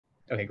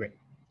Okay, great.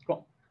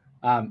 Cool.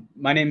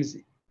 My name is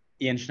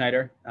Ian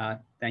Schneider.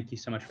 Thank you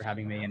so much for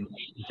having me and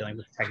dealing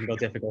with the technical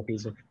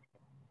difficulties of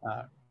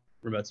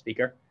remote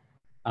speaker.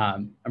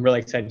 I'm really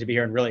excited to be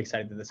here and really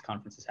excited that this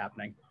conference is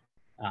happening.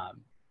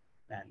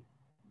 And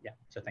yeah,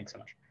 so thanks so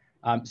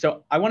much.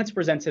 So I wanted to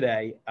present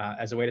today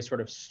as a way to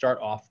sort of start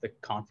off the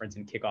conference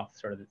and kick off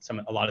sort of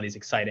a lot of these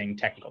exciting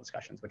technical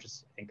discussions, which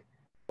is, I think,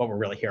 what we're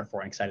really here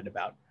for and excited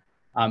about.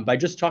 By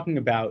just talking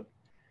about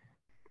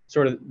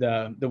sort of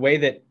the way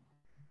that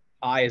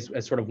I,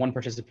 as sort of one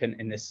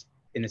participant in these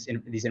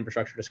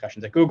infrastructure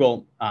discussions at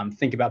Google,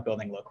 think about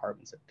building low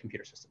carbon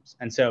computer systems.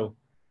 And so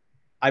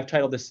I've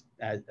titled this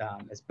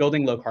as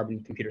building low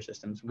carbon computer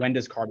systems. When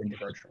does carbon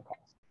diverge from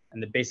cost?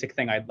 And the basic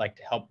thing I'd like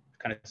to help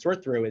kind of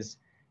sort through is,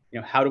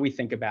 how do we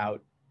think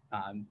about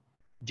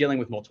dealing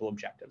with multiple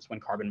objectives when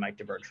carbon might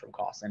diverge from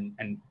cost?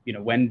 And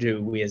when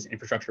do we as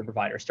infrastructure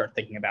providers start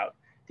thinking about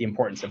the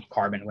importance of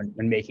carbon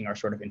when making our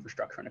sort of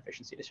infrastructure and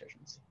efficiency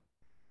decisions?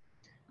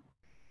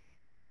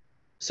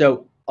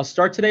 So I'll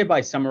start today by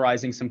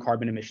summarizing some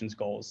carbon emissions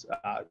goals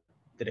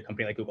that a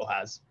company like Google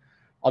has.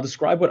 I'll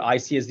describe what I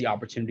see as the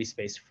opportunity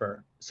space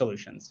for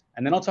solutions.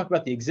 And then I'll talk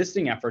about the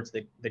existing efforts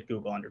that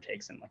Google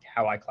undertakes and like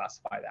how I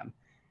classify them.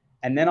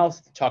 And then I'll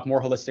talk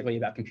more holistically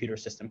about computer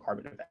system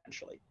carbon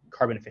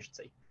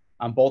efficiency,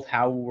 both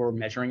how we're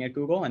measuring at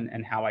Google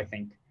and how I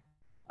think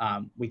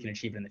we can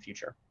achieve it in the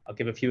future. I'll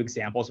give a few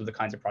examples of the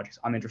kinds of projects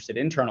I'm interested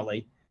in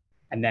internally.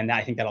 And then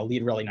I think that'll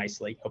lead really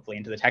nicely, hopefully,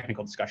 into the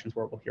technical discussions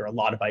where we'll hear a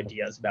lot of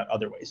ideas about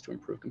other ways to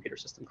improve computer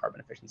system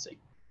carbon efficiency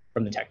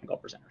from the technical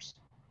presenters.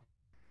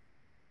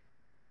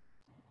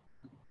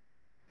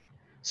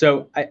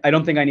 So I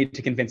don't think I need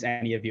to convince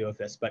any of you of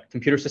this, but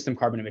computer system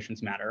carbon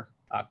emissions matter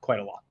quite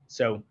a lot.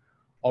 So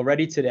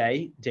already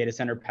today, data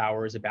center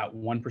power is about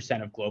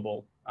 1% of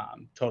global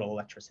total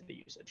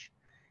electricity usage.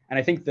 And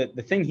I think that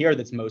the thing here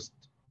that's most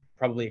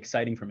probably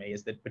exciting for me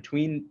is that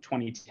between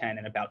 2010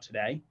 and about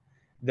today,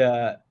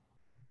 the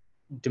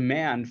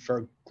demand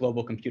for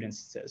global compute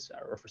instances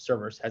or for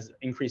servers has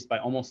increased by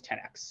almost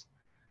 10x.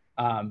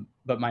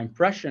 But my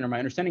impression or my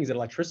understanding is that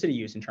electricity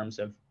use in terms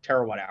of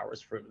terawatt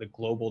hours for the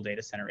global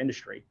data center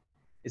industry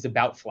is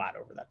about flat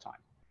over that time.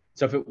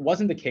 So if it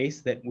wasn't the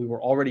case that we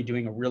were already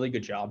doing a really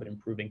good job at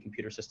improving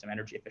computer system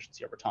energy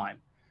efficiency over time,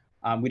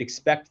 we'd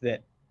expect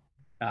that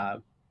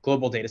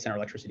global data center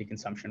electricity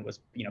consumption was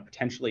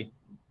potentially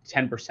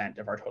 10%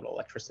 of our total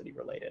electricity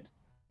related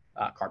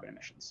carbon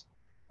emissions.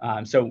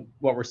 So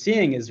what we're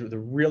seeing is the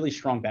really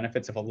strong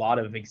benefits of a lot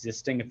of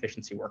existing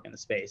efficiency work in the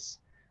space.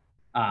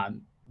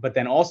 But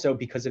then also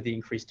because of the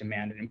increased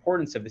demand and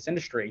importance of this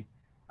industry,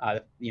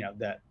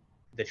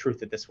 the truth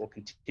that this will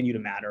continue to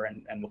matter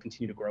and will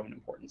continue to grow in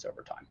importance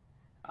over time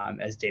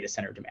as data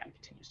center demand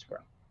continues to grow.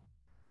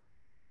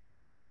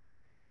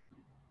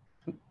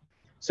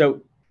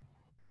 So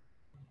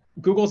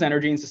Google's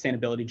energy and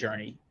sustainability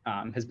journey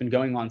has been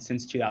going on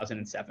since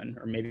 2007,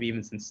 or maybe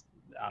even since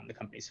the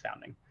company's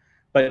founding.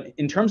 But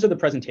in terms of the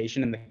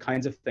presentation and the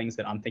kinds of things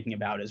that I'm thinking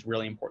about is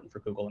really important for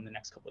Google in the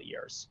next couple of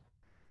years.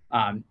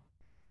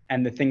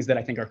 And the things that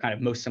I think are kind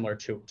of most similar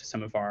to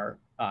some of our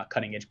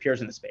cutting edge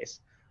peers in the space.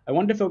 I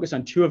wanted to focus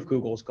on two of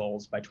Google's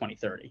goals by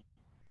 2030.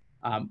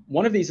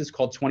 One of these is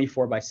called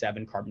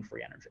 24/7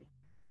 carbon-free energy.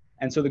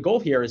 And so the goal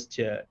here is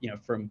to,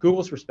 from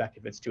Google's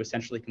perspective, it's to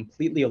essentially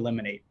completely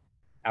eliminate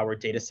our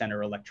data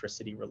center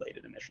electricity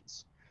related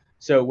emissions.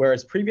 So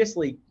whereas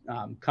previously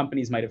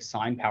companies might have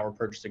signed power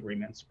purchase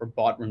agreements or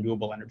bought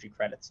renewable energy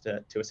credits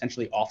to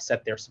essentially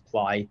offset their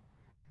supply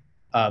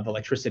of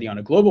electricity on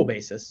a global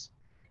basis,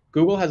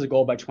 Google has a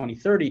goal by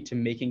 2030 to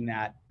making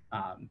that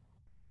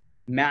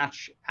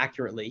match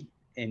accurately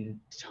in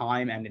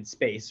time and in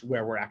space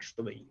where we're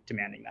actually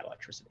demanding that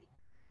electricity.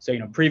 So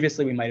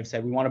previously we might have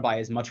said we want to buy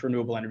as much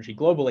renewable energy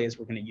globally as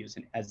we're going to use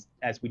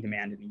as we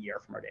demand in a year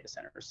from our data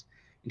centers.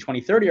 In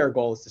 2030, our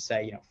goal is to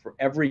say, for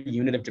every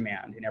unit of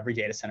demand in every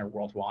data center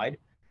worldwide,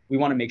 we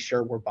want to make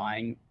sure we're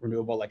buying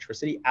renewable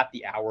electricity at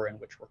the hour in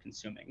which we're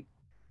consuming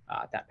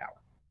that power.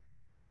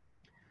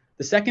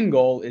 The second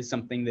goal is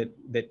something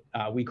that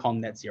we call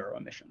net zero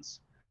emissions.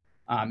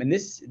 And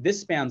this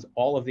spans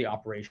all of the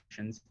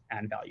operations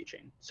and value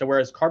chain. So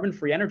whereas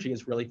carbon-free energy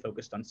is really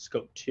focused on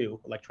scope 2,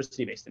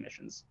 electricity-based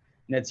emissions,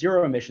 net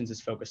zero emissions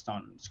is focused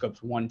on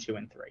scopes 1, 2,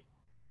 and 3.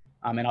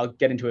 And I'll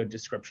get into a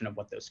description of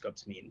what those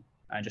scopes mean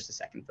in just a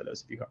second for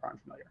those of you who aren't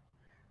familiar.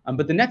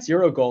 But the net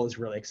zero goal is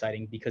really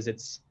exciting because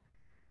it's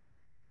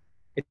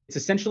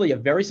essentially a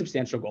very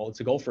substantial goal. It's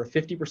a goal for a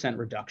 50%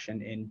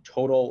 reduction in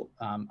total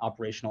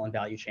operational and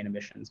value chain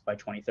emissions by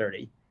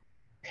 2030,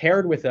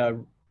 paired with a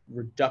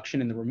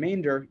reduction in the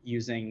remainder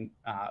using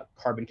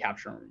carbon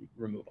capture and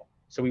removal.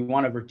 So we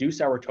want to reduce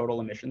our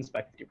total emissions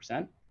by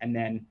 50% and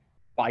then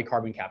buy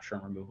carbon capture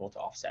and removal to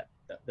offset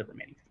the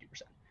remaining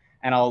 50%.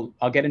 And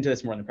I'll get into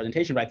this more in the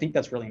presentation, but I think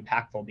that's really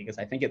impactful because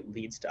I think it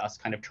leads to us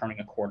kind of turning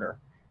a quarter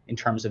in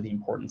terms of the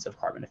importance of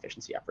carbon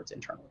efficiency efforts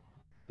internally.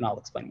 And I'll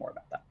explain more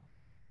about that.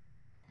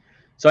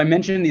 So I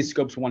mentioned these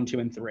scopes 1, 2,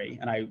 and 3,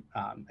 and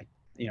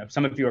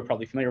some of you are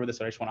probably familiar with this,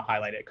 but I just want to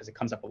highlight it because it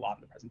comes up a lot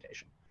in the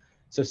presentation.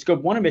 So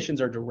scope 1 emissions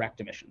are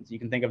direct emissions. You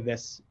can think of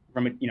this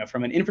from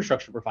an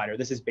infrastructure provider.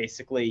 This is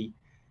basically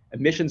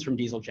emissions from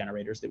diesel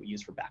generators that we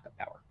use for backup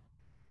power.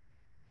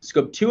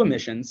 Scope 2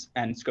 emissions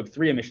and scope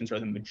 3 emissions are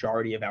the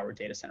majority of our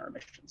data center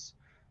emissions.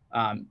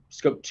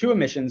 Scope 2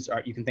 emissions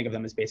you can think of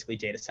them as basically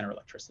data center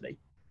electricity.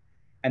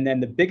 And then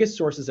the biggest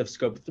sources of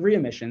scope 3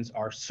 emissions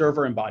are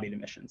server embodied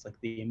emissions, like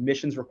the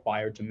emissions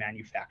required to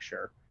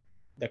manufacture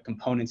the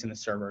components in the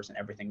servers and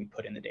everything we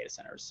put in the data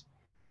centers.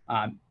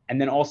 And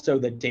then also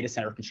the data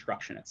center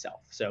construction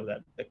itself. So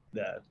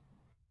the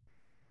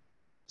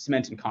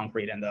cement and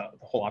concrete and the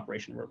whole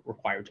operation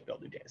required to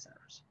build new data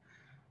centers.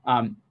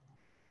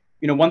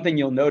 One thing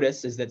you'll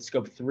notice is that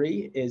scope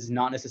 3 is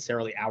not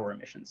necessarily our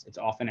emissions. It's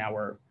often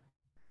our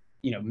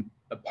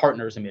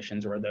partners'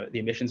 emissions or the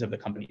emissions of the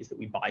companies that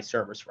we buy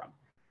servers from.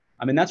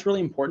 And that's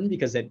really important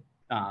because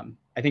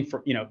I think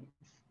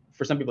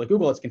for some people at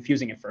Google, it's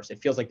confusing at first.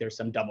 It feels like there's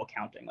some double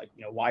counting. Like,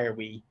 why do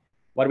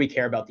we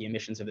care about the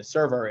emissions of the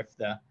server if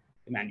the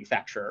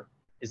manufacturer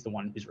is the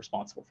one who's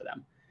responsible for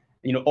them?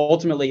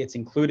 Ultimately, it's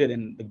included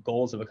in the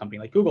goals of a company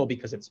like Google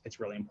because it's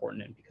really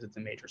important and because it's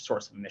a major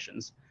source of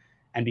emissions,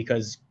 and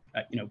because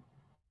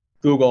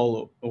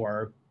Google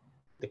or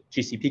the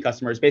GCP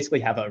customers basically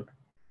have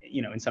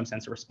in some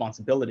sense, a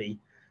responsibility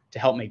to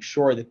help make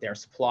sure that their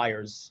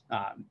suppliers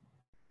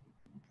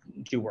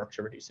do work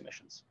to reduce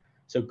emissions.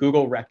 So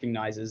Google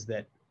recognizes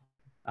that,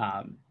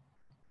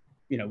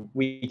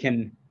 we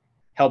can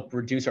help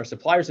reduce our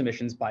suppliers'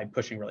 emissions by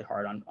pushing really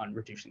hard on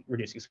reducing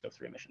scope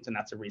 3 emissions, and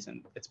that's a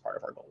reason it's part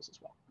of our goals as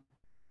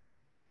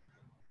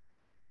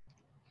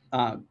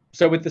well.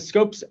 So with the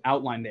scopes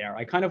outlined there,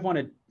 I kind of want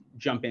to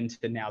jump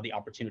into now the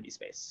opportunity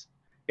space,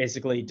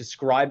 basically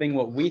describing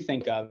what we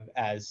think of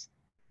as,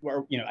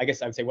 or I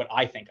guess I would say what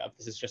I think of,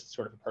 this is just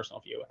sort of a personal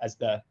view, as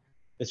the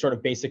sort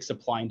of basic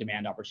supply and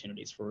demand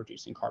opportunities for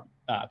reducing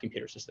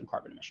computer system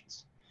carbon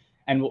emissions.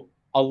 And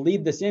I'll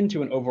lead this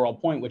into an overall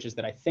point, which is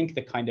that I think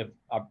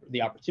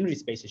the opportunity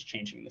space is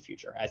changing in the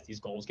future as these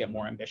goals get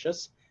more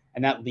ambitious,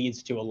 and that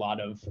leads to a lot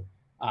of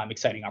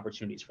exciting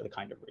opportunities for the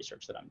kind of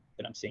research that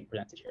I'm seeing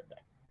presented here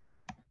today.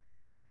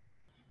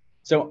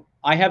 So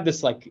I have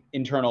this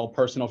internal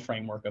personal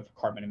framework of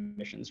carbon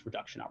emissions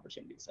reduction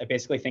opportunities. I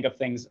basically think of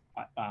things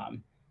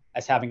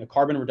as having a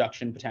carbon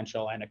reduction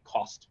potential and a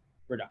cost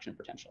reduction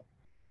potential.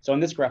 So in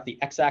this graph, the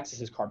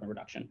x-axis is carbon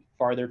reduction.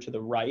 Farther to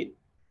the right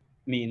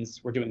means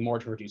we're doing more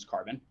to reduce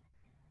carbon.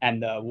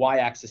 And the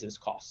y-axis is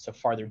cost. So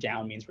farther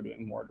down means we're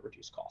doing more to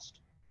reduce cost.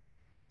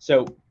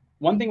 So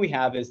one thing we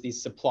have is these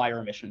supplier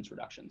emissions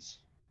reductions.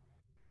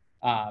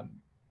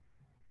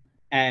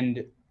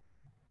 And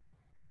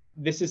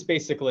this is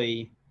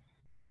basically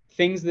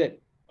things that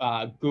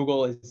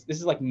this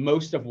is like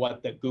most of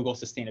what the Google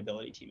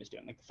sustainability team is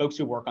doing. Like the folks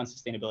who work on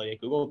sustainability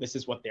at Google, this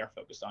is what they're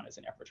focused on as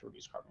an effort to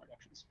reduce carbon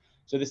reductions.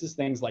 So this is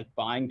things like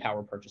buying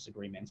power purchase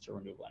agreements or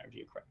renewable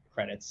energy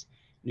credits,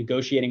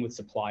 negotiating with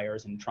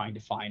suppliers and trying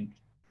to find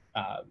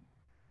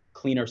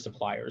cleaner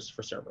suppliers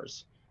for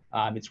servers.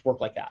 It's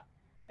work like that.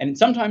 And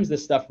sometimes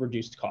this stuff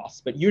reduced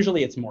costs, but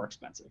usually it's more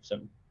expensive.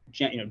 So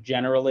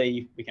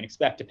generally we can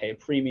expect to pay a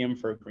premium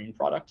for a green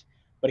product,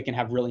 but it can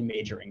have really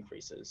major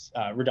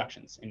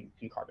reductions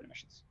in carbon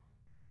emissions.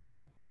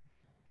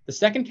 The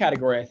second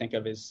category I think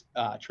of is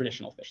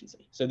traditional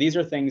efficiency. So these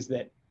are things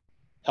that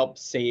help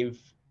save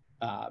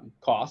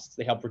costs.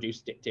 They help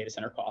reduce data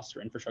center costs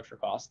or infrastructure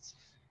costs.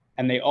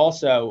 And they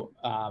also,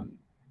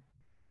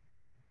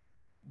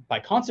 by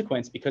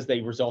consequence, because they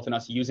result in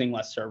us using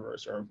less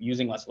servers or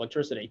using less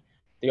electricity,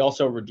 they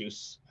also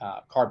reduce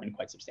carbon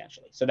quite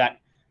substantially. So that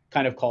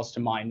kind of calls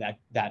to mind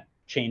that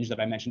change that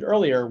I mentioned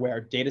earlier, where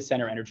data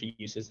center energy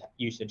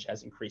usage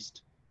has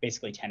increased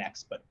basically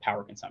 10x, but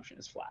power consumption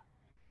is flat.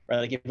 Right?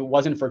 Like if it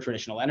wasn't for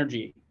traditional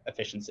energy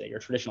efficiency or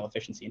traditional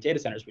efficiency in data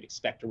centers, we'd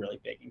expect a really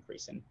big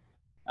increase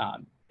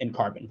in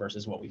carbon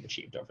versus what we've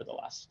achieved over the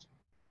last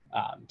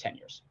 10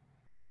 years.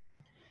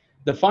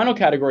 The final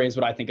category is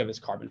what I think of as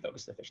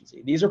carbon-focused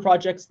efficiency. These are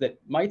projects that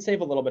might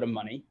save a little bit of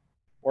money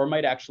or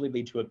might actually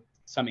lead to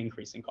some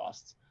increase in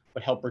costs,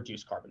 but help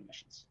reduce carbon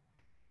emissions.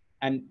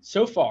 And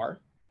so far,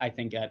 I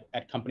think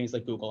at companies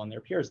like Google and their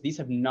peers, these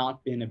have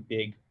not been a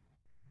big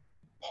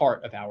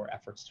part of our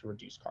efforts to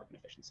reduce carbon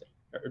efficiency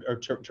or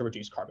to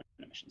reduce carbon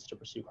emissions, to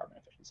pursue carbon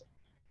efficiency.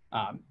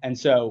 And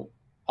so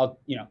I'll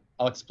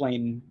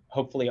explain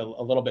hopefully a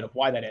little bit of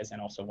why that is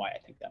and also why I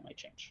think that might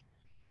change.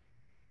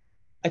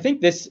 I think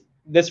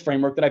this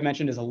framework that I've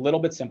mentioned is a little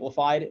bit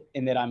simplified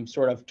in that I'm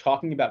sort of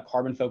talking about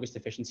carbon-focused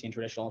efficiency and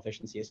traditional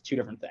efficiency as two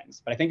different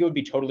things, but I think it would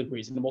be totally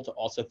reasonable to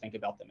also think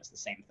about them as the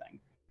same thing.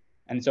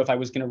 And so if I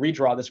was going to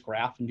redraw this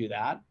graph and do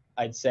that,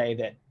 I'd say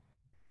that,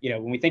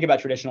 when we think about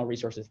traditional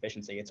resource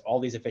efficiency, it's all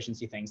these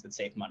efficiency things that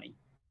save money.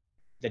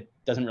 That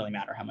doesn't really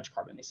matter how much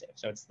carbon they save.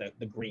 So it's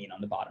the green on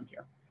the bottom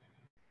here.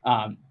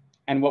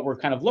 And what we're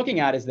kind of looking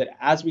at is that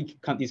as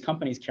these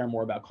companies care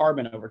more about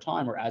carbon over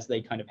time, or as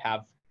they kind of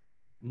have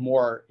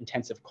more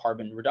intensive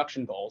carbon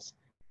reduction goals,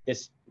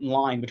 this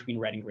line between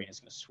red and green is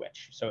going to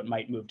switch. So it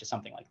might move to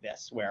something like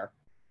this, where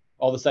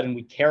all of a sudden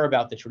we care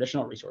about the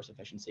traditional resource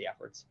efficiency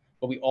efforts,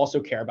 but we also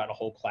care about a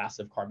whole class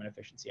of carbon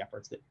efficiency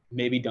efforts that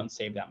maybe don't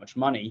save that much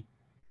money,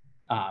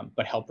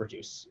 but help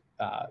reduce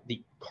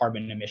the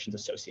carbon emissions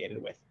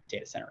associated with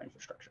data center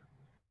infrastructure.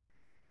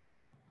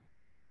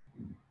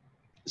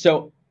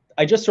 So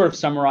I just sort of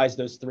summarized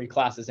those three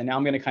classes, and now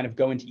I'm going to kind of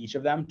go into each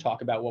of them,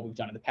 talk about what we've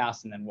done in the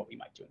past, and then what we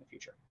might do in the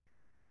future.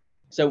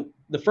 So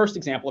the first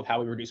example of how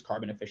we reduce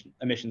carbon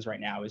emissions right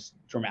now is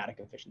dramatic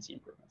efficiency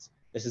improvements.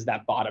 This is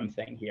that bottom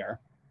thing here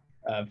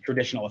of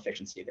traditional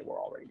efficiency that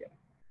we're already doing.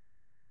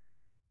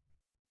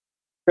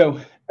 So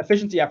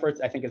efficiency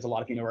efforts, I think, as a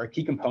lot of you know, are a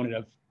key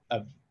component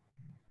of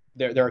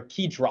they're a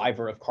key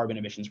driver of carbon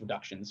emissions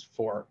reductions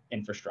for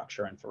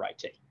infrastructure and for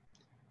IT.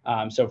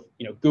 So,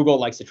 you know, Google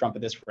likes to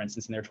trumpet this, for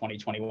instance, in their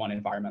 2021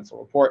 environmental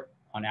report.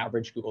 On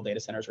average, Google data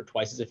centers are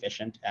twice as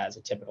efficient as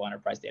a typical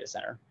enterprise data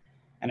center.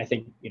 And I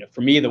think, you know,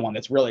 for me, the one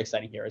that's really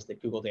exciting here is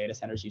that Google data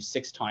centers use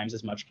 6 times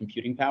as much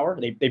computing power.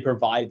 They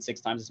provide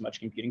 6 times as much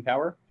computing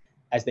power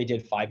as they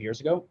did 5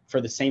 years ago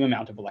for the same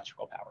amount of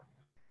electrical power.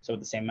 So with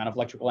the same amount of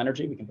electrical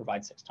energy, we can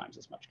provide 6 times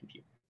as much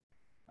compute.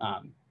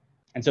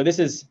 And so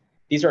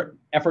these are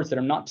efforts that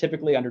are not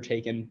typically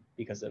undertaken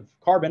because of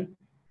carbon,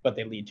 but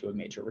they lead to a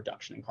major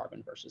reduction in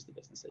carbon versus the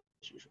business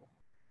as usual.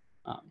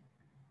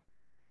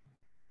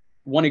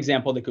 One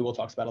example that Google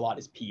talks about a lot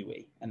is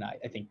PUE, and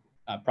I think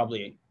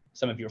probably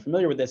some of you are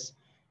familiar with this.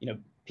 You know,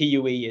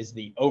 PUE is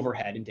the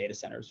overhead in data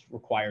centers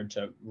required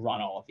to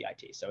run all of the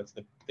IT. So it's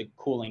the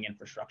cooling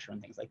infrastructure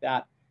and things like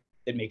that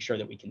that make sure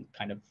that we can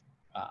kind of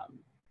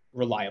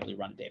reliably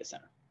run a data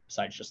center,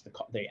 besides just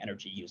the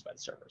energy used by the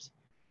servers.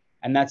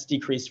 And that's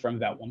decreased from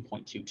about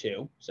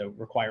 1.22, so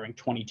requiring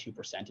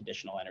 22%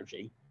 additional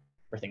energy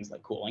for things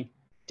like cooling,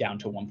 down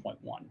to 1.1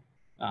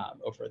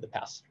 over the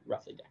past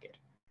roughly decade.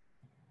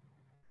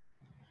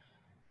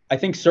 I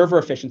think server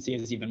efficiency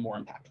is even more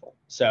impactful.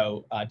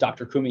 So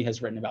Dr. Kumi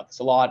has written about this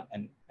a lot,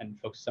 and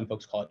some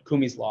folks call it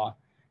Kumi's law,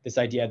 this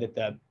idea that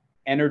the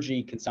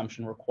energy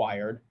consumption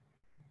required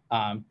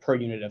per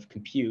unit of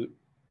compute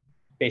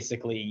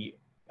basically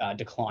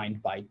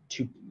declined by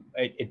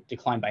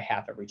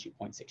half every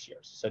 2.6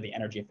 years. So the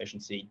energy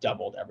efficiency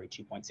doubled every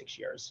 2.6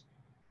 years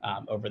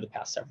over the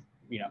past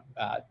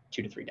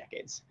 2 to 3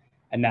 decades.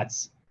 And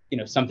that's, you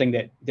know, something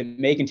that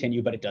may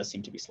continue, but it does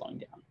seem to be slowing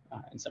down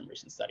in some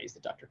recent studies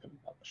that Dr. Kumi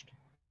published.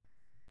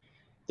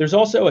 There's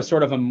also a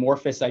sort of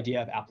amorphous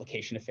idea of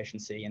application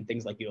efficiency and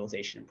things like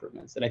utilization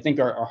improvements that I think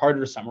are harder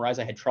to summarize.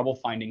 I had trouble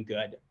finding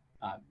good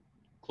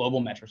global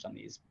metrics on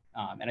these,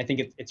 and I think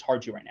it's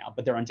hard to right now,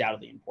 but they're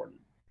undoubtedly important.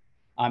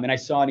 And I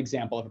saw an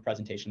example of a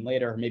presentation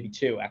later, maybe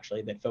 2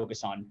 actually, that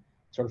focus on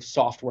sort of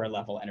software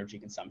level energy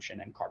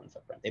consumption and carbon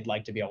footprint. They'd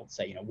like to be able to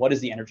say, you know, what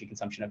is the energy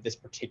consumption of this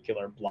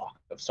particular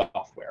block of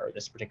software or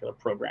this particular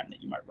program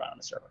that you might run on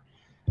a server?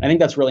 And I think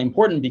that's really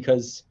important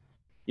because,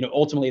 you know,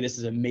 ultimately this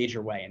is a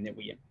major way in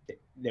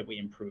that we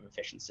improve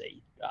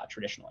efficiency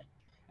traditionally.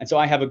 And so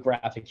I have a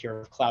graphic here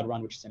of Cloud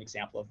Run, which is an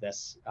example of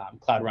this.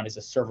 Cloud Run is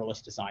a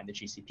serverless design that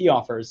GCP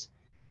offers,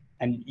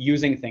 and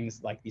using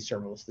things like these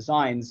serverless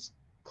designs,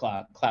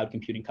 cloud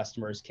computing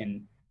customers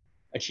can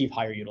achieve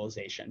higher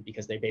utilization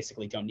because they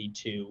basically don't need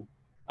to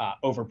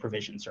over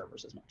provision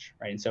servers as much,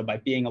 right? And so by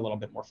being a little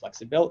bit more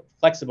flexible,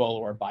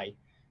 or by,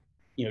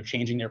 you know,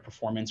 changing their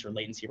performance or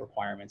latency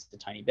requirements a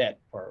tiny bit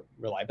for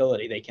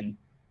reliability, they can,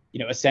 you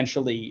know,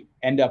 essentially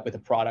end up with a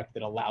product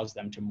that allows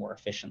them to more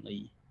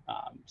efficiently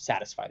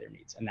satisfy their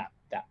needs, and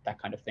that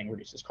kind of thing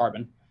reduces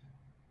carbon.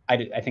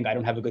 I think I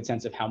don't have a good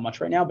sense of how much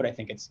right now, but I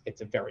think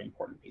it's a very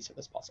important piece of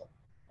this puzzle,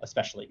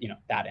 especially, you know,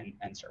 that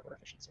and server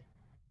efficiency.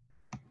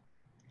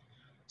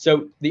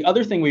 So the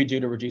other thing we do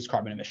to reduce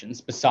carbon emissions,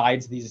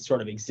 besides these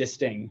sort of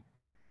existing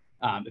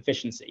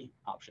efficiency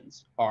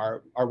options,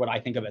 are what I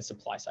think of as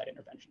supply side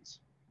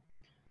interventions.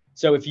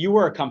 So if you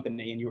were a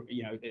company and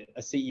you know,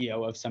 a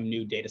CEO of some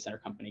new data center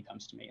company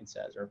comes to me and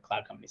says, or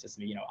cloud company says to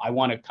me, you know, I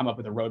want to come up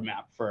with a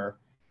roadmap for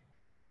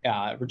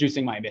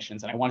reducing my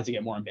emissions, and I wanted to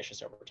get more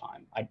ambitious over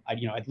time.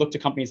 I'd look to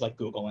companies like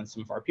Google and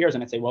some of our peers,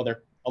 and I'd say, well,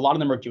 a lot of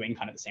them are doing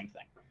kind of the same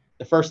thing.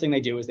 The first thing they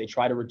do is they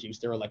try to reduce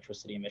their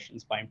electricity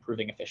emissions by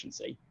improving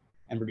efficiency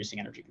and reducing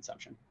energy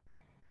consumption.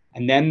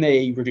 And then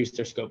they reduce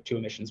their scope 2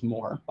 emissions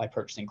more by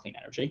purchasing clean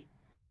energy.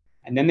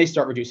 And then they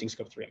start reducing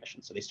scope 3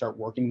 emissions. So they start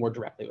working more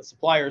directly with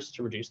suppliers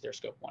to reduce their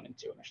scope 1 and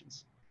 2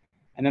 emissions.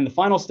 And then the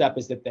final step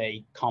is that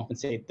they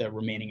compensate the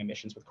remaining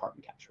emissions with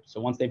carbon capture.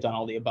 So once they've done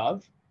all the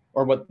above,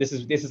 or what this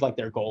is like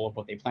their goal of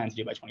what they plan to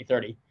do by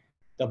 2030,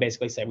 they'll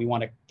basically say, we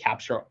want to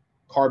capture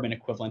carbon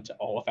equivalent to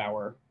all of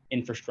our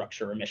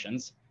infrastructure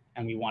emissions,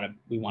 and we want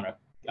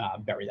to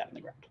bury that in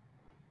the ground.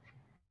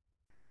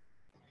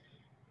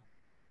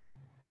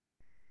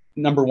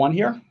 Number 1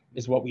 here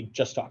is what we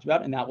just talked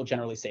about, and that will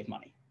generally save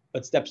money.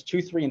 But steps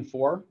 2, 3, and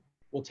 4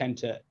 will tend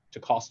to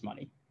cost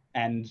money,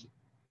 and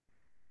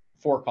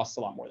 4 costs a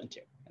lot more than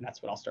 2, and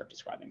that's what I'll start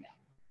describing now.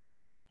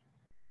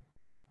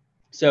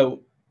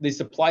 So the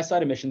supply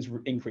side emissions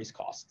increase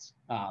costs,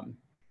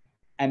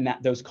 and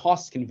that those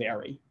costs can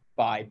vary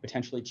by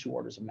potentially 2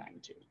 orders of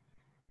magnitude.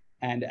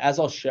 And as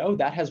I'll show,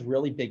 that has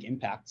really big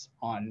impacts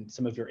on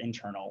some of your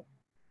internal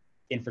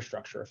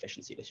infrastructure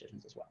efficiency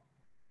decisions as well.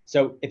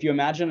 So if you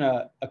imagine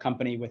a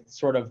company with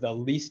sort of the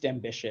least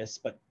ambitious,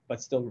 but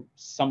still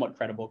somewhat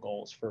credible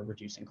goals for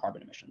reducing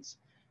carbon emissions,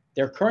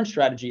 their current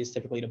strategy is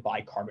typically to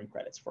buy carbon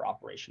credits for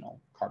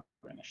operational carbon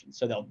emissions.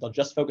 So they'll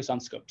just focus on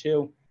scope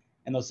 2,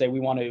 and they'll say we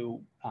want to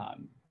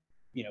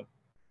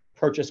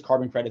purchase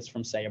carbon credits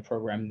from, say, a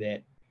program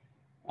that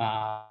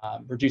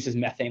reduces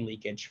methane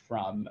leakage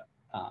from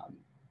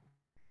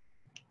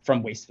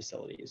waste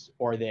facilities,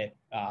 or that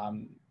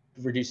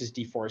reduces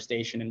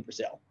deforestation in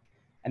Brazil.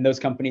 And those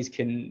companies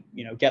can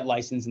get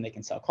licensed and they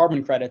can sell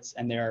carbon credits,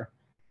 and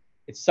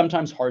it's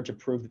sometimes hard to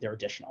prove that they're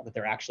additional, that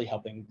they're actually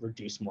helping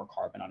reduce more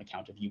carbon on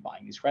account of you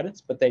buying these credits,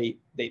 but they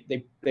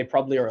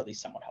probably are at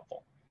least somewhat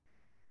helpful.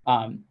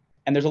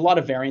 And there's a lot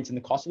of variance in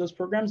the cost of those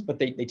programs, but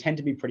they tend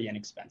to be pretty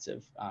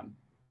inexpensive,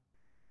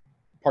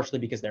 partially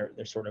because they're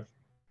sort of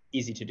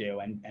easy to do,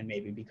 and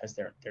maybe because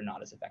they're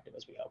not as effective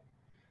as we hope.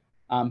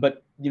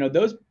 But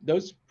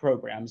those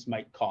programs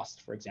might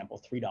cost, for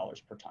example, $3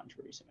 per ton to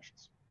reduce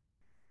emissions.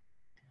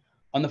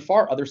 On the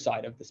far other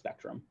side of the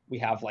spectrum, we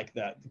have like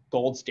the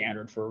gold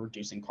standard for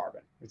reducing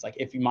carbon. It's like,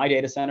 if my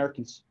data center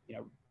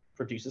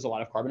produces a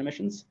lot of carbon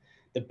emissions,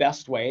 the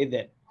best way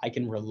that I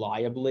can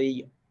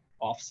reliably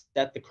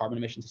offset the carbon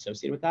emissions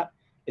associated with that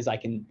is I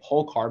can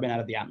pull carbon out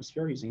of the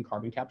atmosphere using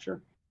carbon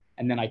capture,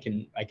 and then I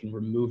can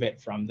remove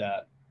it from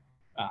the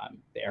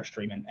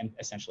airstream and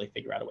essentially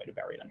figure out a way to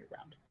bury it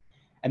underground.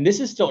 And this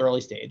is still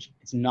early stage.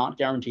 It's not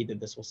guaranteed that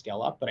this will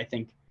scale up, but I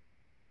think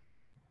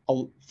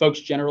folks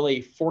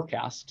generally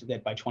forecast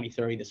that by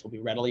 2030, this will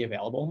be readily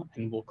available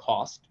and will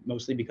cost,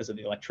 mostly because of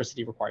the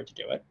electricity required to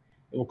do it,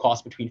 it will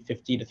cost between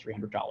 $50 to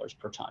 $300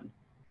 per ton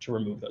to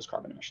remove those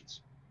carbon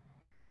emissions.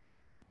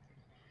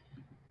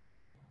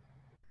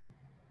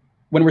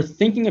 When we're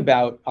thinking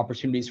about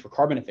opportunities for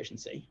carbon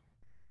efficiency,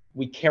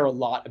 we care a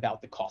lot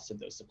about the cost of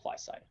those supply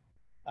side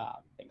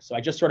things. So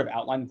I just sort of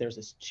outlined that there's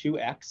this 2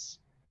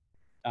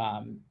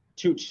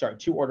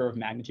 order of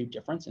magnitude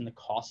difference in the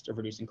cost of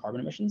reducing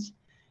carbon emissions.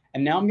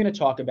 And now I'm going to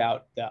talk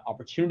about the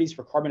opportunities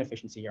for carbon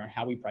efficiency here and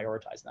how we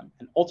prioritize them.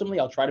 And ultimately,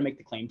 I'll try to make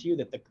the claim to you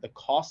that the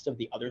cost of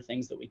the other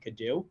things that we could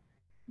do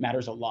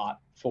matters a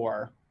lot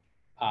for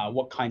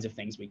what kinds of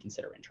things we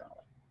consider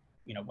internally,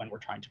 when we're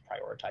trying to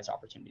prioritize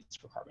opportunities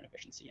for carbon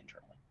efficiency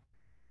internally.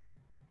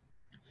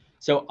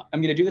 So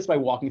I'm going to do this by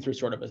walking through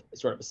sort of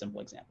a simple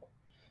example.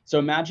 So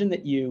imagine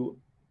that you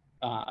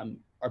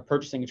are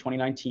purchasing a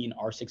 2019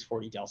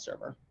 R640 Dell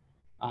server.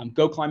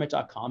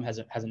 GoClimate.com has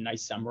a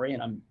nice summary,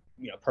 and I'm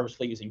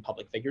purposefully using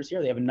public figures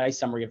here. They have a nice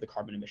summary of the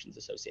carbon emissions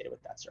associated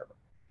with that server.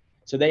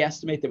 So they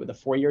estimate that with a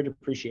 4-year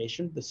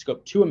depreciation, the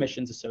scope 2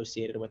 emissions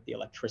associated with the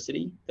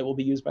electricity that will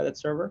be used by that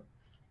server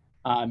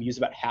use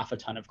about half a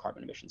ton of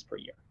carbon emissions per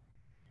year.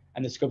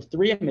 And the scope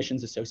 3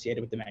 emissions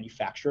associated with the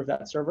manufacture of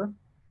that server,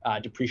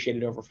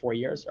 depreciated over 4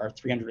 years, are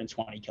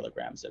 320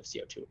 kilograms of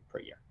CO2 per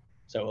year.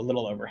 So a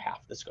little over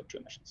half the scope 2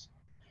 emissions.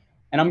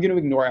 And I'm going to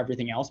ignore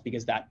everything else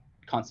because that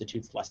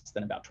constitutes less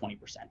than about 20%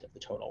 of the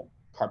total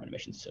carbon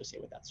emissions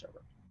associated with that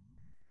server.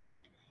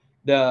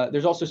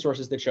 There's also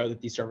sources that show that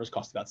these servers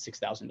cost about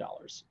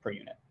 $6,000 per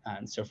unit.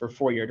 And so for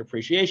 4-year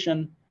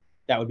depreciation,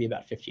 that would be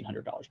about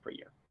 $1,500 per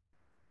year.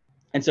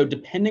 And so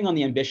depending on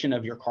the ambition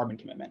of your carbon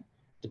commitment,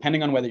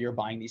 depending on whether you're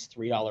buying these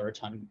 $3 a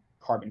ton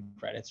carbon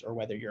credits or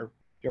whether you're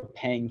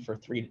paying for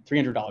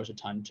 $300 a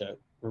ton to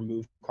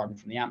remove carbon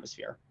from the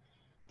atmosphere,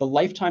 the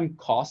lifetime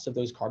cost of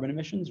those carbon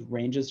emissions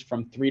ranges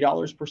from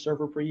 $3 per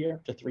server per year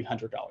to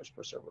 $300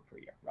 per server per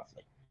year,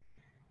 roughly,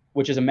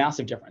 which is a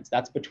massive difference.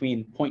 That's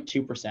between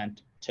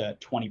 0.2% to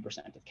 20%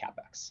 of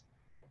CapEx.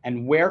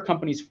 And where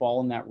companies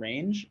fall in that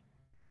range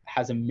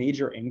has a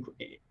major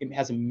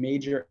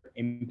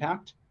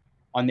impact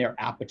on their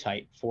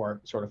appetite for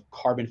sort of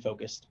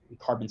carbon-focused and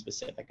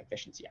carbon-specific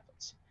efficiency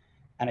efforts.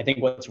 And I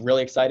think what's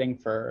really exciting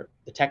for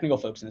the technical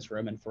folks in this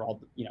room and for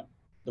all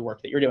the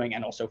work that you're doing,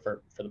 and also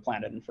for the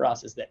planet and for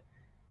us, is that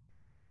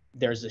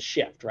there's a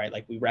shift, right?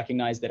 Like, we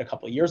recognize that a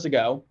couple of years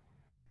ago,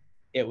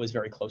 it was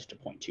very close to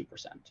 0.2%.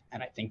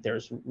 And I think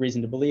there's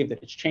reason to believe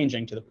that it's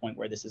changing to the point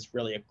where this is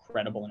really a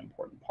credible and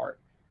important part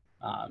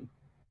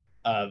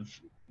of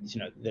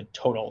the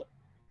total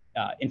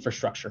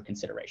infrastructure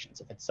considerations.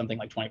 If it's something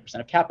like 20%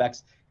 of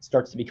CapEx, it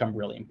starts to become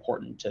really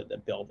important to the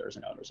builders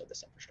and owners of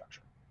this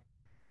infrastructure.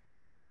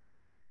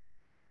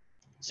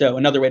 So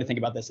another way to think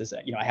about this is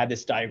that, I had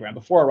this diagram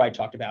before where I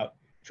talked about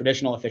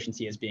traditional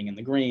efficiency as being in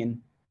the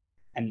green,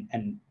 and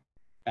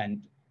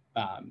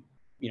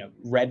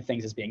red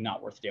things as being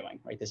not worth doing,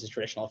 right? This is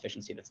traditional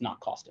efficiency that's not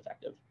cost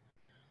effective.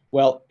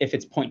 Well, if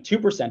it's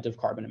 0.2% of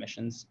carbon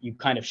emissions, you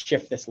kind of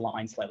shift this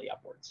line slightly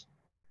upwards.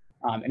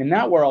 And in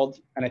that world,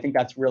 and I think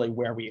that's really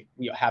where we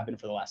have been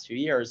for the last few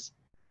years,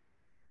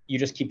 you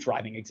just keep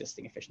driving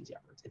existing efficiency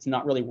efforts. It's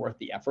not really worth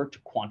the effort to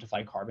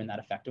quantify carbon that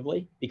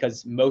effectively,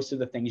 because most of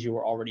the things you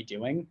were already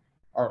doing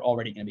are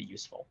already going to be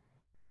useful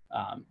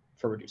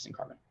for reducing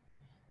carbon.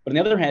 But on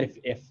the other hand,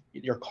 if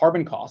your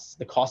carbon costs,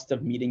 the cost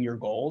of meeting your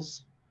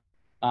goals,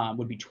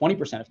 would be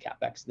 20% of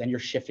CapEx, then you're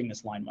shifting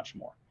this line much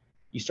more.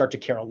 you start to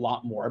care a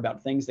lot more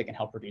about things that can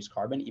help reduce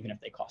carbon, even if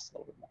they cost a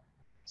little bit more.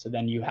 So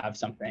then you have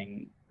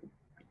something,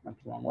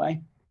 went the wrong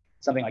way,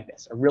 something like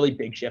this, a really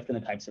big shift in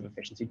the types of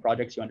efficiency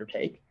projects you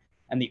undertake,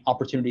 and the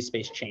opportunity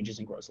space changes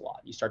and grows a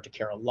lot. You start to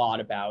care a lot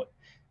about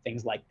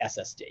things like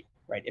SSD,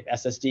 right? If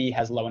SSD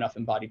has low enough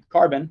embodied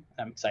carbon,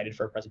 I'm excited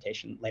for a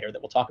presentation later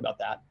that will talk about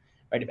that,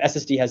 right? If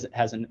SSD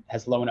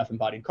has low enough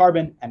embodied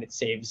carbon and it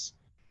saves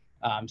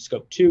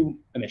scope 2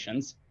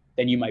 emissions,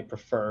 then you might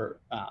prefer,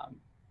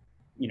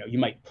 you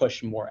might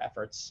push more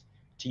efforts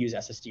to use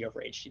SSD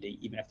over HDD,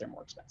 even if they're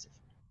more expensive.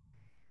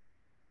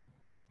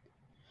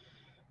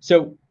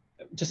 So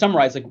to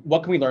summarize, like,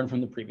 what can we learn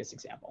from the previous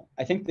example?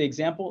 I think the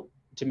example,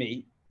 to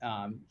me,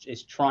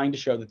 is trying to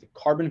show that the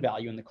carbon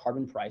value and the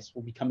carbon price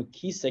will become a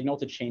key signal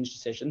to change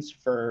decisions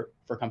for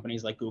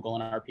companies like Google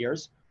and our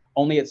peers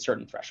only at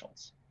certain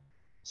thresholds.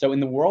 So in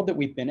the world that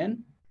we've been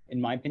in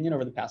my opinion,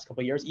 over the past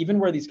couple of years, even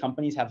where these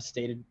companies have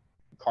stated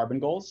carbon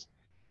goals,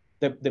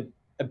 the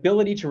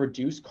ability to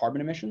reduce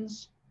carbon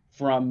emissions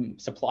from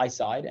supply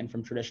side and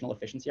from traditional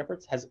efficiency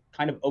efforts has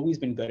kind of always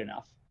been good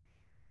enough.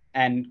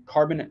 And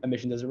carbon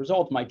emissions as a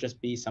result might just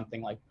be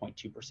something like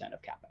 0.2%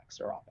 of CapEx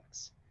or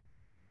OpEx.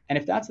 And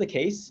if that's the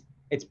case,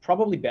 it's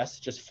probably best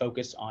to just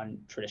focus on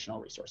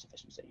traditional resource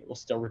efficiency. It will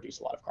still reduce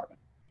a lot of carbon.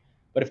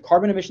 But if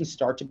carbon emissions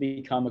start to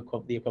become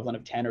the equivalent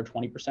of 10 or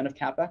 20% of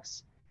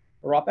CapEx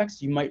or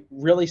OpEx, you might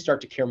really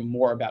start to care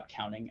more about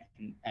counting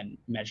and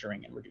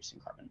measuring and reducing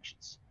carbon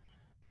emissions.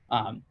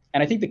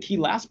 And I think the key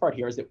last part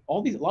here is that a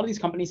lot of these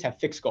companies have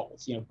fixed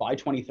goals. By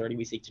 2030,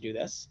 we seek to do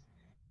this.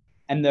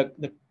 And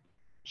the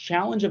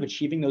challenge of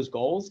achieving those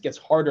goals gets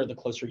harder the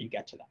closer you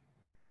get to them.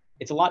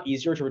 It's a lot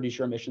easier to reduce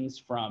your emissions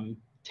from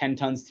 10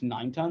 tons to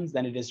 9 tons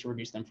than it is to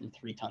reduce them from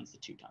 3 tons to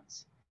 2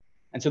 tons.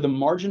 And so the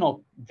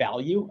marginal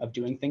value of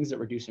doing things that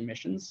reduce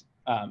emissions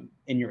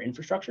in your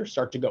infrastructure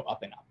start to go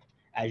up and up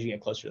as you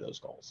get closer to those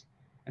goals.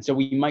 And so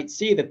we might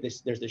see that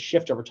there's this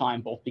shift over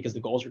time, both because the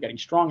goals are getting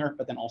stronger,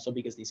 but then also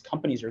because these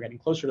companies are getting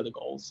closer to the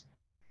goals,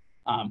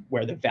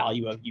 where the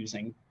value of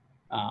using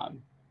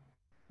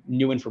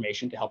new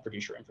information to help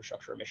reduce your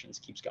infrastructure emissions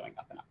keeps going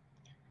up and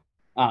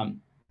up.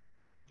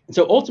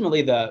 So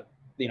ultimately,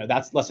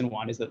 that's lesson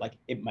one, is that, like,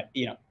 it might,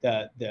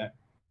 the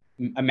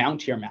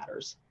amount here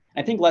matters.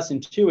 I think lesson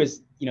two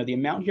is, the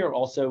amount here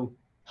also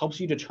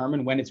helps you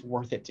determine when it's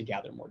worth it to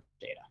gather more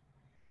data.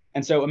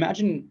 And so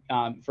imagine,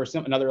 for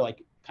another,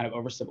 like, kind of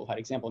oversimplified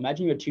example,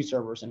 imagine you had 2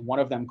 servers and one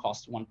of them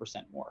costs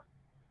 1% more,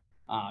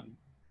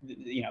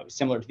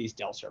 similar to these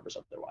Dell servers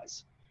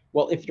otherwise.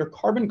 Well, if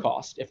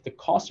the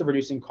cost of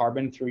reducing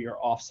carbon through your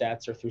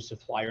offsets or through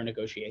supplier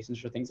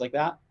negotiations or things like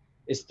that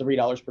is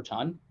 $3 per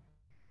ton,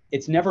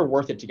 it's never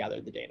worth it to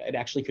gather the data. It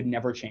actually could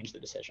never change the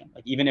decision.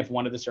 Like, even if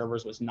one of the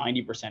servers was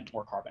 90%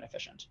 more carbon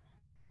efficient,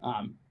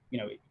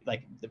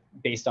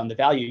 based on the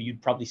value,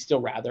 you'd probably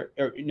still rather,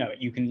 or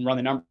you can run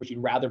the numbers,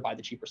 you'd rather buy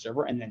the cheaper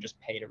server and then just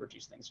pay to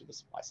reduce things through the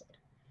supply side.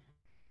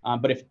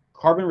 But if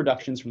carbon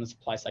reductions from the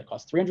supply side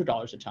cost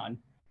 $300 a ton,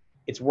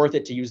 it's worth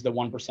it to use the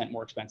 1%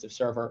 more expensive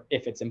server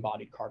if its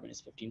embodied carbon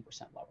is 15%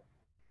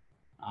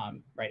 lower.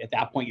 Right, at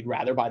that point, you'd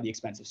rather buy the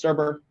expensive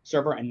server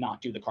and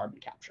not do the carbon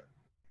capture.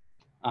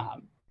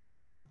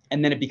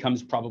 And then it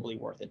becomes probably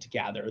worth it to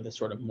gather the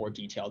sort of more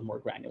detailed, more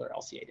granular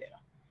LCA data.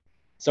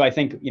 So I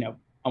think,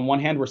 on one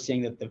hand, we're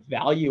seeing that the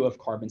value of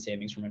carbon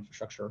savings from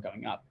infrastructure are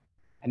going up.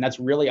 And that's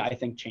really, I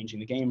think, changing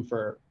the game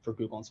for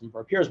Google and some of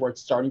our peers, where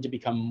it's starting to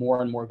become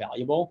more and more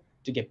valuable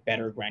to get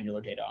better granular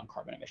data on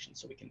carbon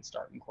emissions, so we can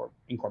start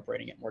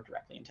incorporating it more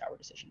directly into our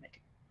decision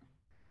making.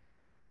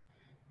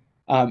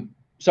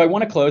 So I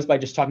want to close by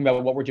just talking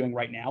about what we're doing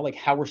right now, like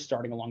how we're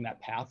starting along that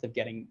path of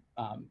getting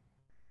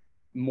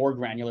more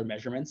granular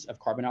measurements of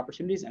carbon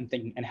opportunities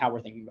and how we're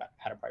thinking about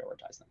how to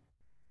prioritize them.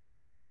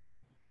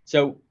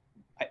 So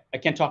I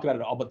can't talk about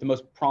it all, but the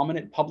most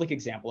prominent public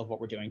example of what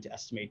we're doing to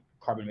estimate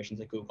carbon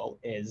emissions at Google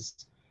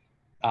is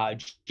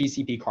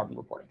GCP carbon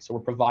reporting. So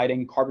we're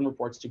providing carbon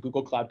reports to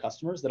Google Cloud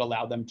customers that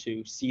allow them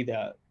to see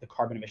the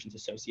carbon emissions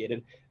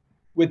associated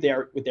with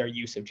their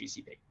use of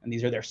GCP. And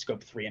these are their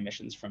scope 3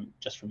 emissions from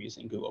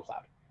using Google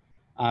Cloud.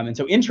 And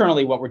so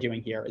internally, what we're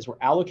doing here is we're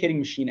allocating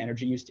machine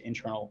energy use to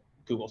internal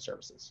Google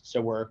services. So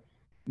we're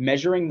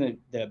measuring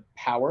the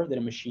power that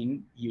a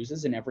machine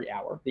uses in every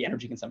hour, the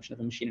energy consumption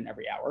of a machine in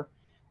every hour.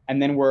 And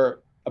then we're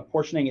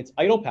apportioning its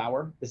idle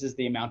power. This is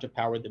the amount of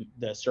power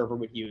the server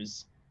would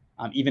use,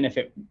 even if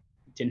it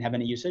didn't have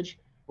any usage.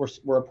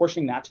 We're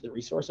apportioning that to the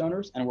resource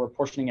owners, and we're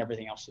apportioning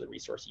everything else to the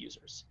resource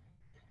users.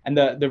 And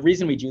the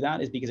reason we do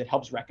that is because it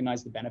helps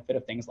recognize the benefit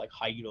of things like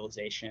high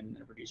utilization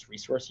and reduced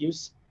resource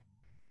use.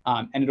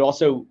 And it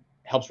also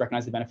helps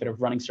recognize the benefit of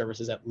running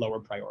services at lower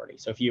priority.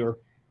 So if you're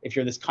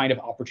this kind of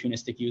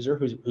opportunistic user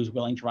who's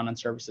willing to run on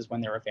services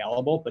when they're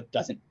available, but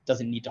doesn't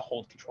need to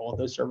hold control of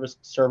those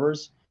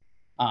servers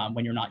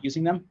when you're not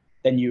using them,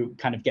 then you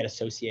kind of get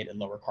associated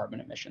lower carbon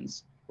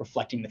emissions,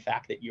 reflecting the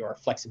fact that your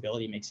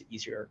flexibility makes it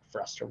easier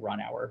for us to run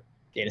our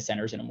data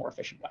centers in a more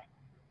efficient way.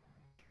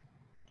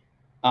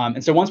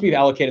 And so once we've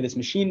allocated this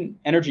machine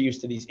energy use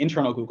to these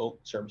internal Google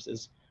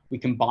services, We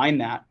combine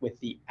that with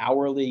the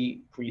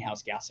hourly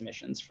greenhouse gas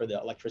emissions for the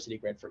electricity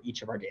grid for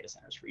each of our data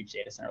centers, for each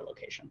data center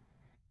location.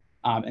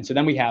 And so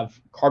then we have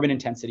carbon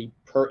intensity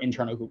per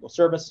internal Google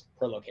service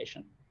per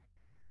location.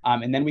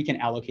 And then we can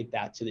allocate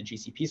that to the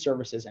GCP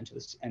services and to the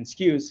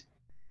SKUs.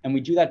 And we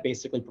do that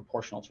basically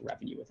proportional to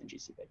revenue within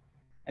GCP.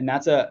 And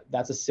that's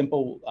a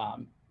simple,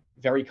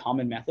 very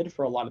common method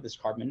for a lot of this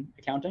carbon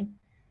accounting.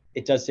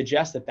 It does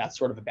suggest that that's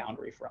sort of a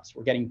boundary for us.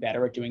 We're getting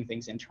better at doing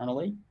things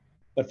internally,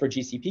 but for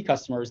GCP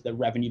customers, the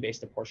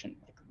revenue-based apportion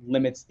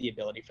limits the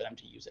ability for them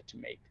to use it to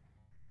make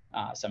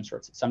some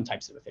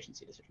types of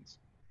efficiency decisions.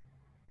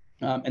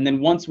 And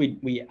then once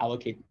we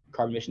allocate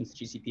carbon emissions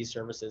to GCP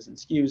services and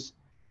SKUs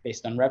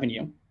based on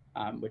revenue,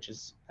 which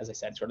is, as I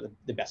said, sort of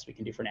the best we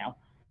can do for now,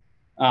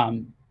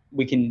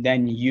 we can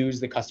then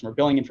use the customer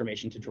billing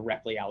information to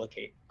directly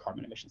allocate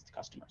carbon emissions to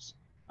customers,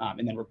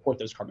 and then report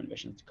those carbon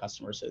emissions to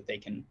customers so that they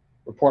can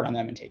report on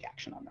them and take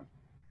action on them.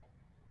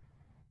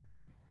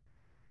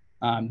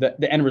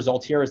 The end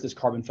result here is this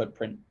carbon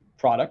footprint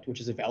product, which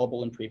is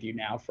available in preview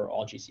now for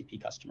all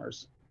GCP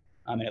customers.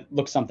 And it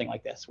looks something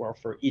like this, where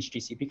for each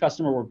GCP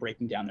customer, we're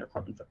breaking down their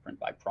carbon footprint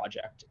by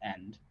project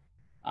and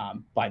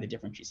by the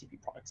different GCP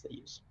products they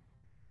use.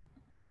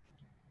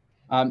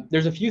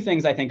 There's a few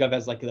things I think of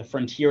as like the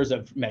frontiers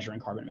of measuring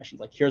carbon emissions.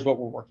 Like here's what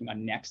we're working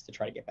on next to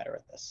try to get better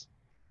at this.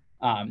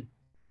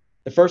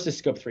 The first is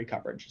scope 3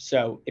 coverage.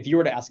 So if you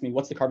were to ask me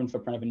what's the carbon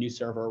footprint of a new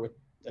server with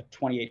a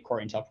 28-core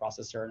Intel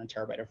processor and a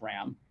terabyte of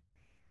RAM,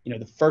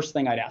 the first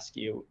thing I'd ask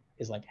you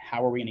is like,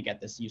 how are we going to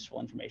get this useful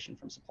information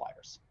from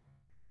suppliers?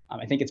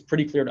 I think it's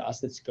pretty clear to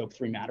us that scope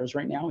 3 matters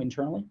right now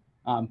internally,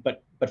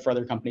 but for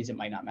other companies, it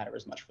might not matter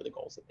as much for the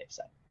goals that they've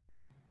set.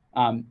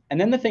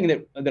 And then the thing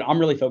that I'm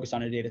really focused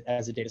on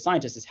as a data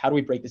scientist is how do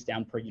we break this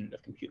down per unit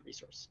of compute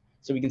resource?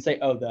 So we can say,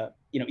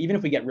 even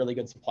if we get really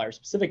good supplier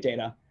specific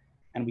data,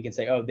 and we can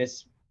say, oh,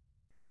 this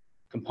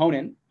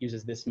component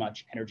uses this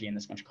much energy and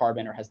this much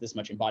carbon or has this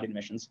much embodied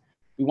emissions,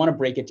 we want to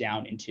break it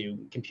down into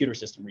computer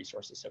system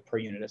resources. So per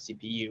unit of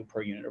CPU,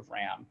 per unit of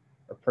RAM,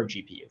 or per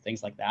GPU,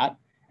 things like that.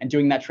 And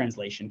doing that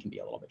translation can be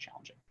a little bit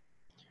challenging.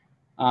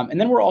 And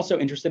then we're also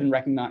interested in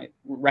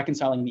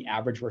reconciling the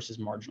average versus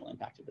marginal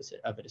impact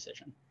of a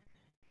decision.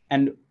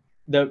 And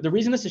the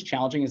reason this is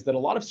challenging is that a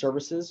lot of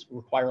services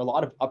require a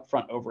lot of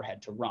upfront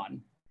overhead to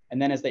run.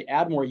 And then as they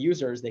add more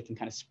users, they can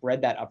kind of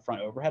spread that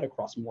upfront overhead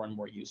across more and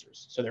more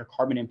users. So their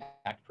carbon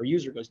impact per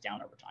user goes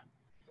down over time.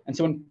 And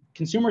so when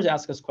consumers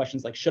ask us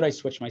questions like, should I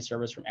switch my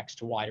service from X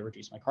to Y to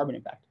reduce my carbon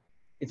impact?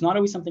 It's not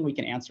always something we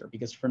can answer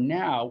because for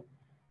now,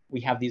 we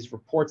have these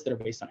reports that are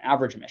based on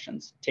average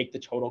emissions, take the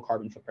total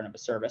carbon footprint of a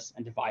service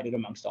and divide it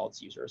amongst all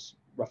its users,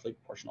 roughly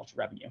proportional to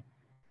revenue.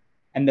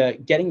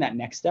 And getting that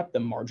next step,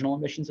 the marginal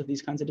emissions of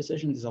these kinds of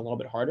decisions is a little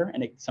bit harder,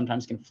 and it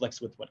sometimes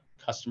conflicts with what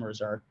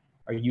customers are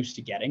used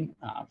to getting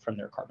from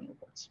their carbon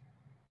reports.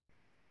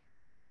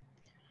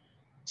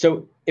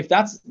 So if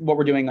that's what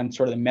we're doing on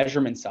sort of the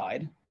measurement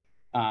side,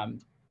 I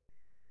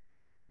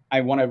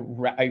want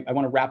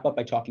to wrap up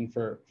by talking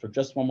for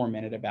just one more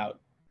minute about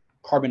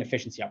carbon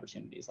efficiency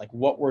opportunities, like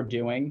what we're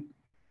doing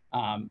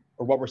or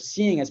what we're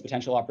seeing as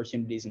potential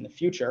opportunities in the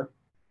future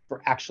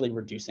for actually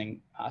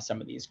reducing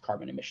some of these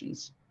carbon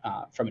emissions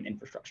from an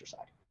infrastructure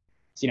side.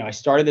 So, I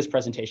started this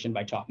presentation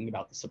by talking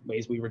about the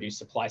ways we reduce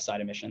supply side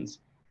emissions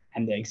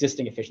and the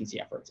existing efficiency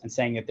efforts and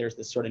saying that there's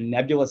this sort of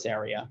nebulous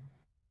area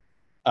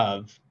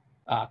of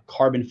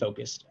carbon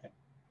focused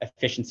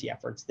efficiency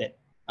efforts that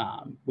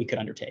we could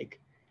undertake.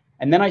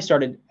 And then I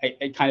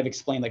kind of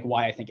explained like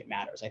why I think it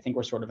matters. I think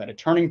we're sort of at a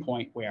turning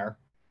point where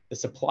the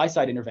supply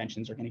side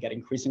interventions are going to get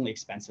increasingly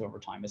expensive over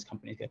time as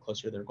companies get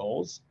closer to their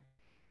goals.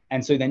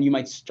 And so then you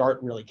might start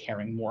really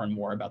caring more and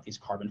more about these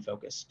carbon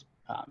focused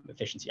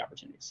efficiency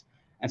opportunities.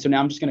 And so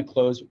now I'm just going to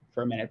close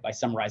for a minute by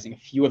summarizing a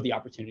few of the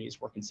opportunities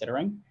we're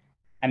considering.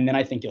 And then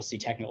I think you'll see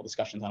technical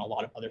discussions on a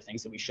lot of other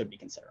things that we should be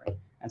considering.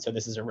 And so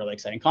this is a really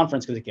exciting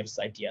conference because it gives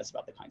us ideas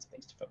about the kinds of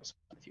things to focus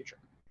on in the future.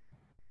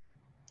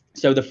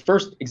 So the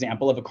first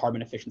example of a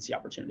carbon efficiency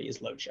opportunity is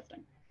load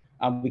shifting.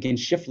 We can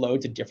shift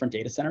load to different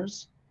data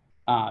centers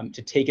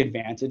to take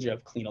advantage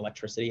of clean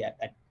electricity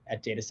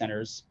at data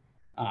centers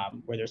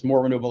where there's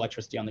more renewable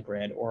electricity on the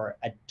grid or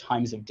at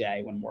times of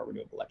day when more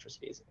renewable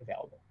electricity is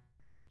available.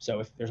 So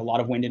if there's a lot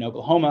of wind in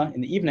Oklahoma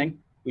in the evening,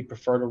 we'd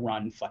prefer to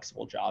run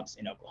flexible jobs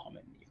in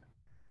Oklahoma in the evening.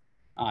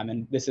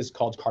 And this is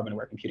called carbon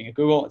aware computing at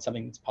Google. It's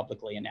something that's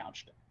publicly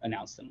announced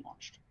and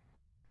launched.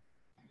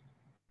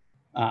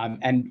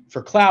 And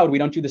for cloud, we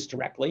don't do this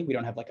directly. We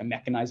don't have like a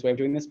mechanized way of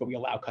doing this, but we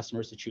allow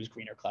customers to choose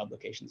greener cloud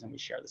locations and we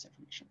share this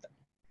information with them.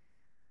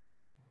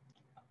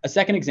 A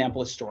second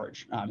example is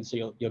storage.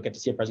 So you'll get to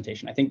see a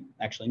presentation, I think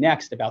actually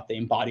next, about the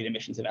embodied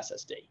emissions of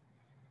SSD.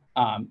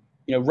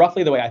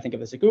 Roughly the way I think of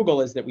this at Google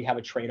is that we have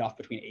a trade-off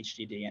between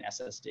HDD and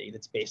SSD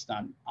that's based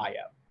on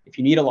I/O. If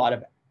you need a lot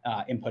of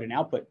input and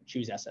output,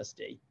 choose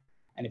SSD.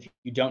 And if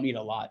you don't need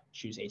a lot,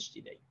 choose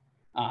HDD.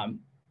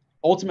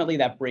 Ultimately,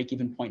 that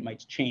break-even point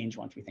might change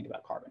once we think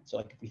about carbon. So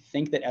like if we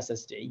think that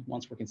SSD,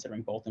 once we're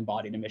considering both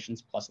embodied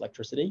emissions plus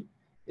electricity,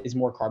 is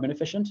more carbon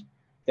efficient,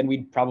 then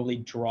we'd probably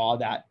draw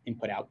that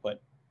input-output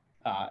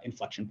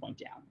inflection point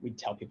down. We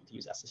tell people to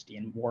use SSD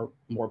in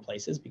more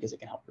places because it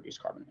can help reduce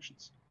carbon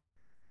emissions.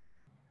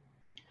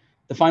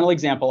 The final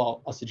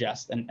example I'll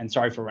suggest, and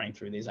sorry for running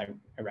through these, I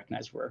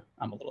recognize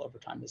I'm a little over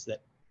time,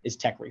 is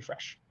tech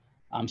refresh.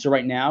 So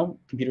right now,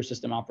 computer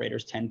system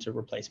operators tend to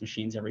replace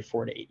machines every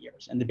 4 to 8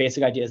 years. And the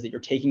basic idea is that you're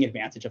taking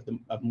advantage of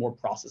more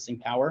processing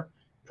power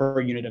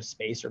per unit of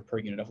space or per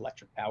unit of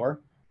electric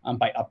power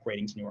by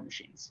upgrading to newer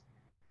machines.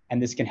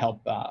 And this can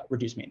help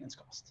reduce maintenance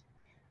costs.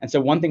 And so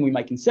one thing we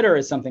might consider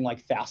is something like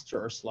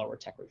faster or slower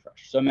tech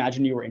refresh. So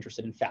imagine you were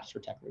interested in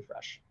faster tech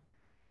refresh.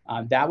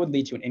 That would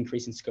lead to an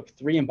increase in scope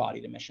 3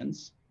 embodied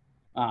emissions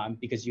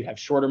because you have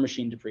shorter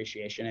machine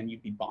depreciation and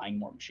you'd be buying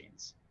more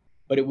machines.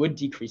 But it would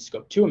decrease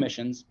scope 2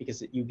 emissions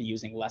because you'd be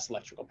using less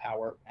electrical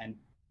power and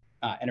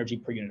energy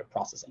per unit of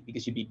processing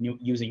because you'd be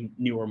using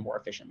newer, more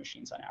efficient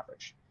machines on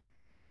average.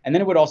 And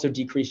then it would also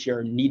decrease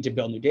your need to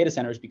build new data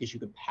centers because you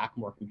could pack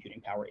more computing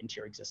power into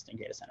your existing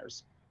data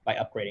centers by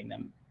upgrading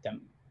them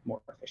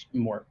more efficient,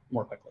 more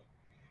quickly.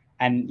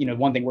 And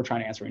one thing we're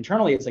trying to answer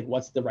internally is like,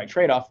 what's the right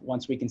trade-off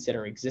once we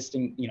consider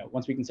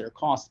once we consider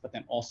costs, but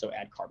then also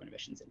add carbon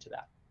emissions into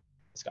that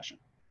discussion.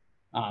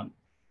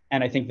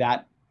 And I think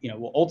that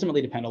will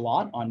ultimately depend a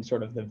lot on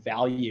sort of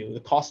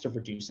the cost of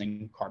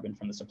reducing carbon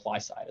from the supply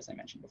side, as I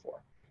mentioned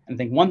before. And I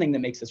think one thing that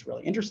makes this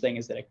really interesting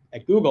is that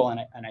at Google, and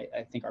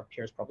I think our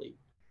peers probably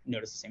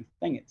notice the same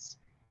thing,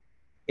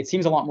 it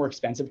seems a lot more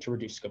expensive to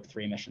reduce scope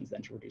 3 emissions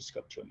than to reduce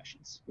scope 2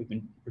 emissions. We've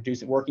been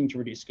working to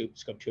reduce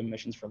scope 2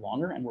 emissions for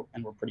longer, and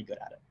we're pretty good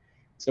at it.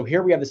 So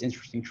here we have this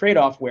interesting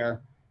trade-off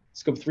where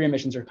scope 3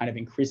 emissions are kind of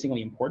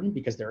increasingly important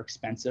because they're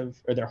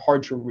expensive, or they're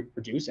hard to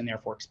reduce and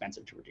therefore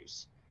expensive to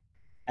reduce.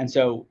 And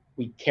so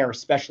we care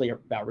especially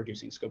about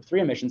reducing scope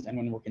 3 emissions. And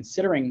when we're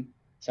considering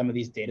some of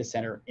these data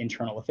center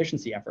internal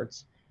efficiency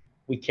efforts,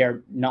 we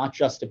care not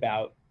just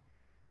about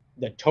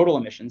the total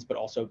emissions, but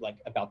also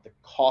about the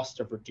cost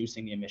of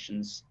reducing the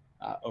emissions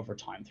over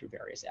time through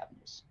various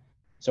avenues.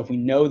 So if we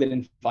know that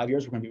in 5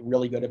 years, we're going to be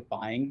really good at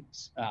buying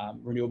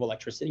renewable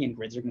electricity and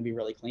grids are going to be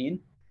really clean,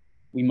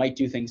 we might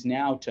do things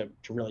now to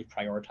really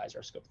prioritize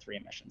our scope 3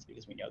 emissions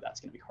because we know that's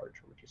going to be harder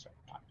to reduce over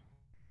time.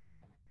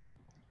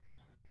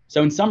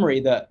 So in summary,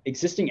 the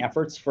existing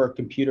efforts for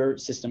computer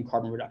system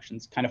carbon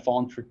reductions kind of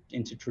fall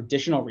into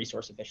traditional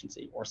resource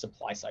efficiency or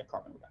supply side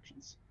carbon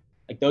reductions.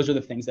 Like those are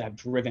the things that have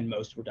driven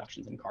most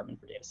reductions in carbon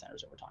for data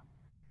centers over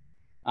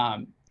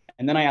time.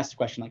 And then I asked the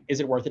question, is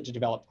it worth it to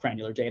develop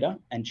granular data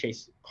and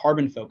chase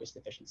carbon focused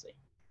efficiency,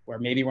 where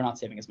maybe we're not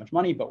saving as much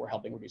money, but we're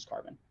helping reduce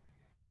carbon?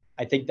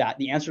 I think that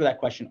the answer to that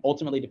question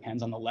ultimately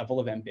depends on the level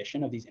of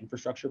ambition of these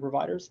infrastructure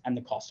providers and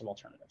the cost of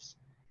alternatives.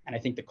 And I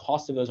think the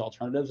cost of those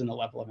alternatives and the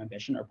level of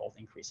ambition are both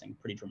increasing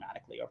pretty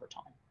dramatically over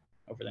time,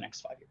 over the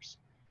next 5 years.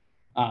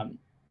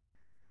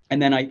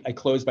 And then I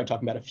close by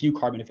talking about a few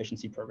carbon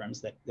efficiency programs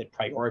that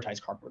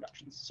prioritize carbon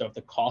reductions. So if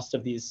the cost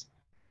of these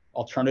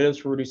alternatives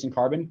for reducing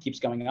carbon keeps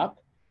going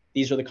up,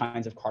 these are the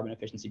kinds of carbon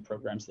efficiency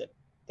programs that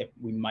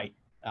we might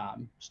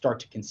start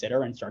to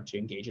consider and start to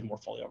engage in more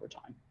fully over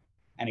time.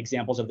 And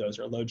examples of those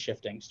are load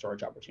shifting,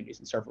 storage opportunities,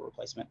 and server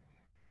replacement.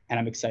 And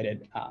I'm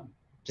excited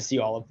to see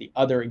all of the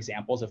other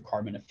examples of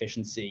carbon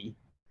efficiency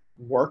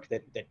work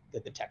that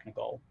the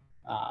technical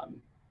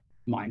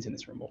minds in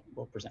this room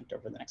will present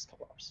over the next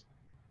couple of hours.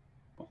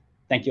 Well,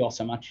 thank you all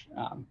so much,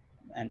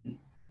 and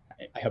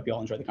I hope you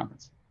all enjoy the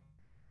conference.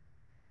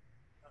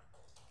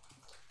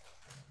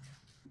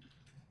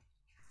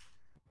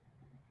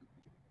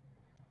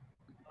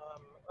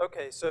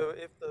 Okay, so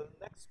if the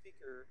next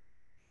speaker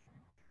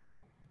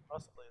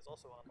possibly is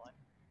also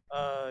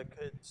online,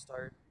 could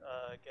start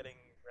getting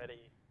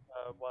ready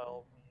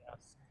while we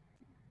ask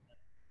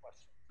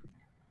questions.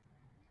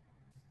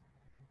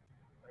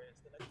 Sorry, is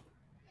the next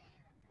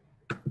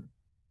speaker?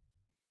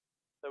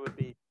 That would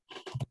be,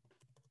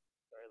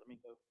 sorry, let me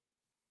go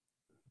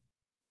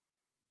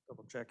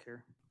double check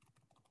here.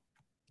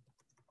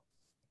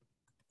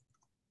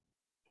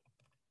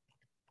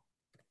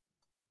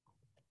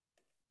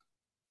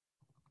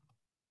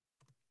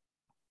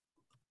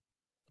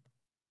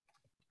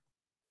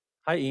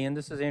 Hi, Ian.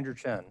 This is Andrew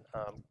Chen.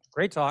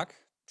 Great talk.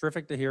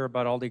 Terrific to hear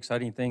about all the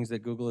exciting things that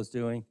Google is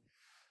doing.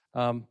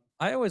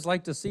 I always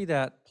like to see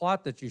that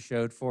plot that you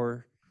showed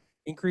for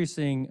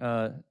increasing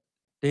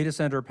data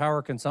center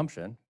power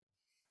consumption,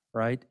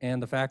 right?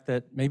 And the fact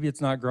that maybe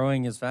it's not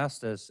growing as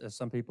fast as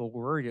some people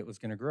were worried it was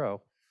going to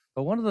grow.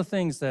 But one of the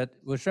things that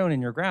was shown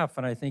in your graph,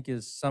 and I think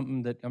is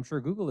something that I'm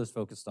sure Google is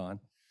focused on,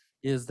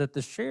 is that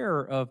the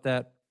share of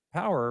that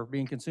power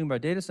being consumed by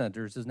data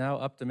centers is now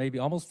up to maybe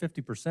almost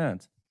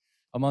 50%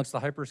 amongst the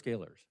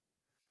hyperscalers.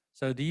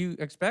 So do you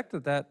expect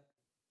that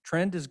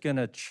trend is going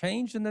to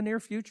change in the near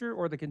future,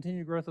 or the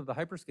continued growth of the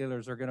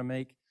hyperscalers are going to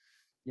make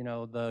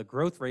the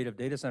growth rate of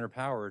data center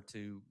power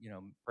to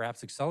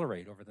perhaps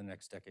accelerate over the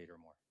next decade or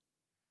more?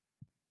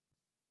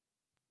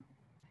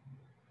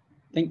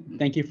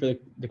 Thank you for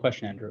the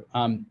question, Andrew.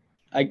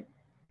 I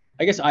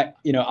guess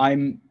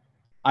I'm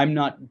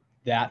not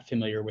that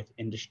familiar with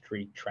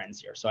industry trends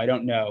here, so I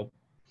don't know.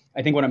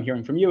 I think what I'm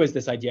hearing from you is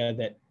this idea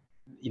that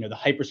the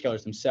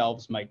hyperscalers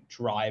themselves might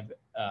drive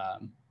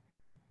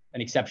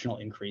an exceptional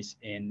increase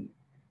in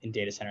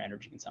data center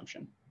energy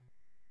consumption.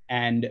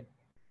 And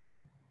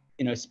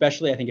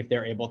especially I think if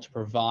they're able to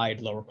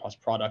provide lower cost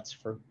products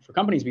for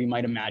companies, we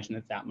might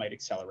imagine that might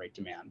accelerate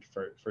demand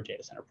for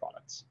data center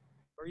products,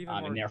 or even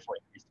more, and therefore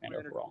increase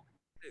demand overall.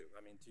 Too.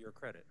 I mean, to your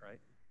credit, right?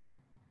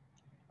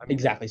 I mean,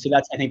 exactly. So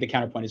that's, I think the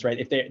counterpoint is right.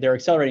 If they're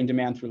accelerating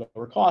demand through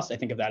lower costs, I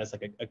think of that as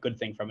like a good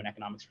thing from an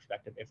economics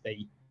perspective. If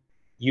they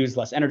use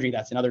less energy,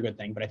 that's another good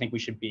thing. But I think we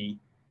should be,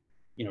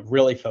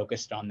 really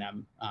focused on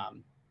them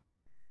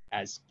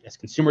as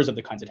consumers of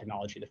the kinds of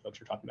technology that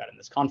folks are talking about in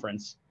this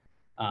conference,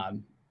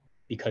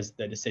 because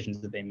the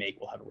decisions that they make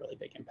will have a really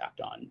big impact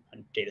on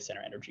data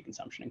center energy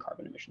consumption and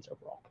carbon emissions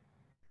overall.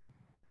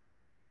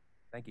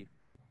 Thank you.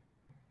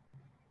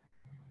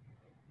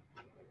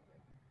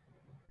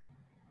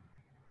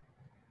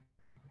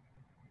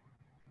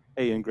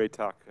 Hey, and great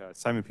talk.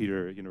 Simon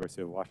Peter,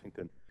 University of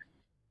Washington.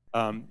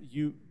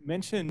 You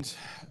mentioned,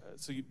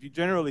 so you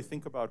generally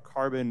think about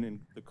carbon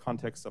in the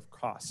context of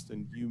cost,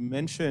 and you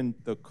mentioned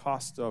the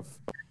cost of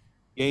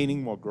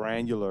gaining more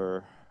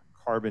granular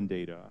carbon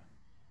data.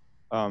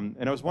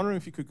 And I was wondering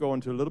if you could go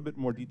into a little bit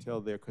more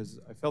detail there, because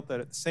I felt that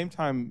at the same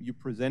time you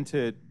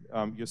presented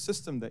your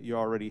system that you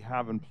already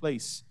have in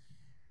place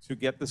to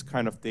get this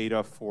kind of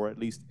data for at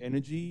least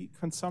energy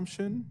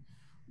consumption.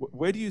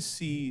 Where do you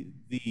see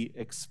the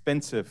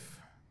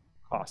expensive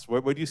cost?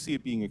 Where do you see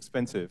it being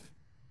expensive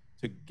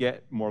to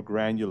get more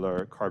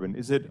granular carbon?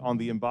 Is it on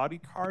the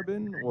embodied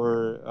carbon,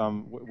 or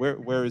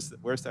where's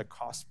that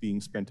cost being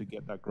spent to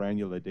get that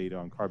granular data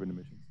on carbon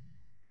emissions?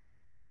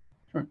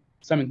 Sure.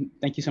 Simon,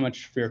 thank you so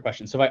much for your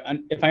question. So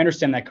if I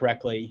understand that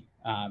correctly,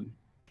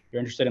 you're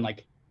interested in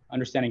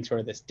understanding sort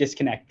of this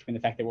disconnect between the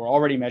fact that we're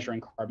already measuring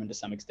carbon to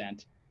some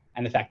extent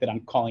and the fact that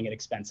I'm calling it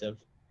expensive.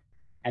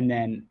 And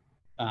then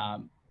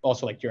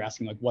also you're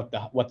asking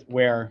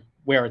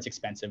where it's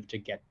expensive to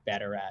get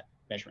better at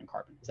measuring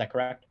carbon. Is that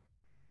correct?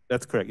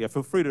 That's correct. Yeah,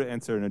 feel free to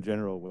answer in a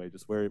general way.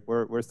 Just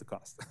where's the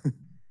cost?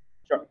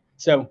 Sure.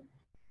 So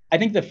I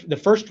think the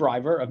first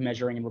driver of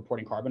measuring and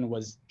reporting carbon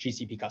was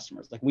GCP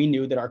customers. We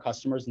knew that our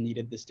customers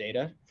needed this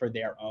data for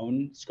their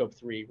own Scope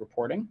 3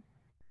 reporting,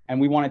 and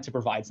we wanted to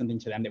provide something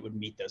to them that would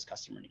meet those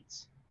customer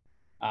needs.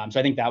 So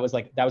I think that was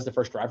the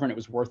first driver, and it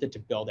was worth it to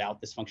build out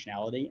this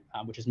functionality,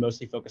 which is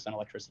mostly focused on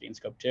electricity and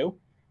Scope 2,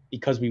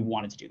 because we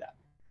wanted to do that.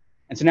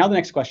 And so now the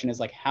next question is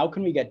how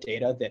can we get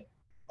data that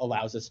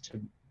allows us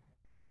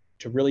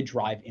to really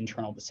drive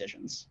internal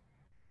decisions?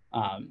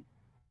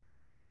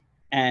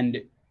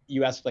 And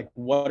you asked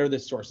what are the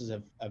sources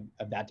of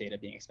that data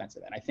being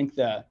expensive? And I think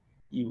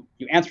you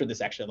answered this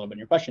actually a little bit in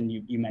your question.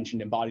 You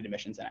mentioned embodied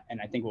emissions, and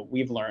I think what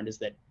we've learned is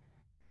that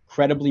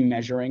credibly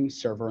measuring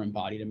server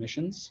embodied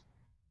emissions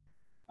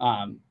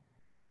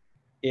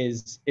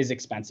is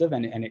expensive,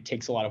 and it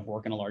takes a lot of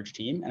work and a large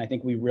team. And I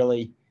think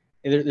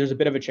there's a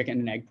bit of a chicken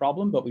and egg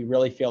problem, but we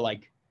really feel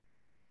like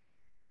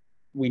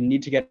we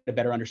need to get a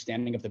better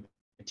understanding of the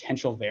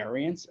potential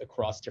variance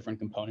across different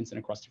components and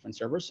across different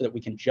servers, so that we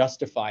can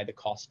justify the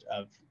cost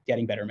of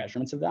getting better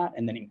measurements of that,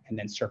 and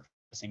then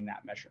surfacing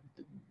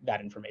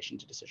that information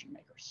to decision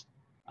makers.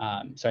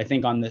 So I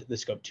think on the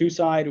Scope 2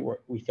 side,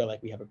 we feel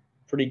like we have a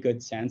pretty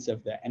good sense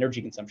of the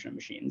energy consumption of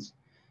machines,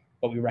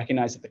 but we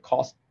recognize that the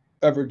cost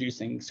of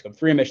reducing Scope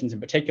 3 emissions in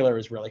particular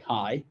is really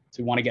high.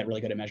 So we want to get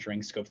really good at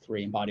measuring Scope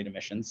 3 embodied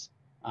emissions,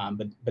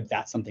 but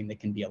that's something that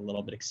can be a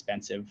little bit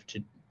expensive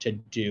to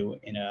do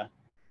in a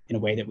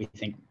way that we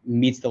think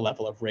meets the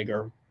level of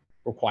rigor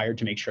required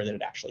to make sure that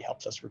it actually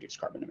helps us reduce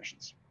carbon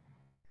emissions.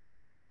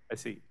 I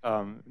see.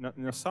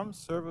 Now, some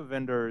server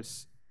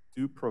vendors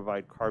do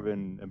provide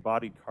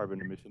embodied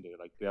carbon emission data,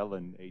 like Dell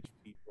and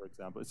HP, for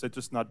example. Is it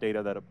just not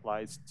data that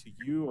applies to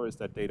you, or is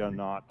that data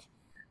not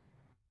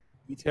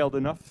detailed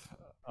enough?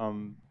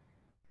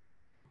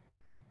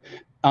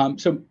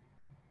 So,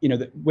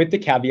 with the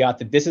caveat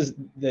that this is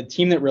the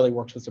team that really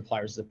works with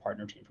suppliers is a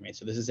partner team for me.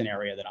 So this is an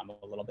area that I'm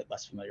a little bit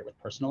less familiar with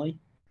personally.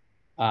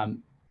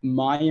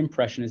 My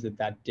impression is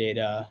that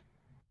data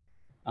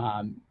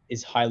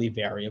is highly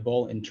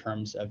variable in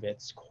terms of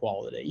its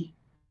quality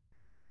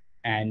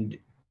and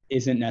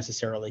isn't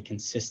necessarily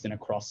consistent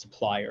across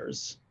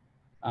suppliers,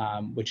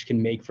 which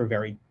can make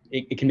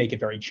it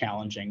very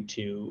challenging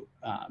to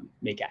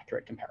make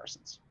accurate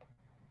comparisons.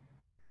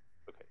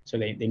 Okay. So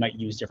they might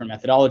use different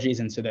methodologies,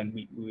 and so then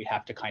we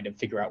have to kind of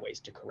figure out ways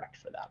to correct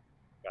for that.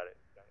 Got it.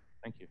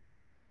 Thank you.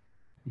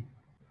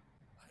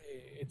 Hi,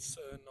 it's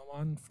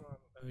Naman from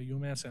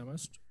UMass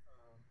Amherst.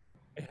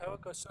 I have a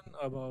question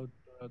about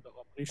the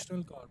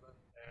operational carbon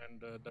and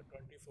the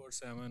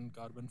 24/7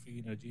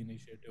 carbon-free energy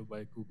initiative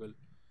by Google.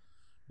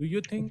 Do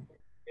you think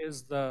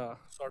is the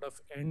sort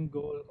of end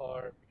goal,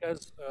 or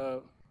because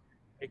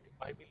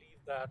I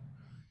believe that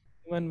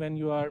even when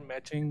you are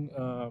matching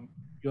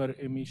your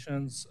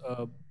emissions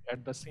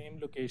at the same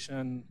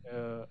location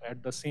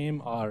at the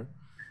same hour,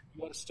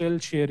 you are still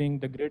sharing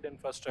the grid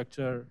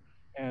infrastructure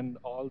and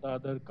all the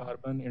other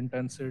carbon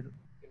intensive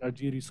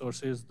energy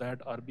resources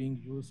that are being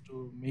used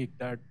to make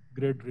that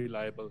grid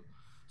reliable.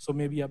 So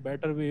maybe a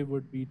better way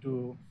would be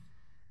to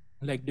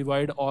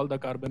divide all the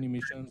carbon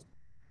emissions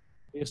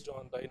based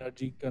on the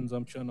energy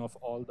consumption of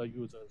all the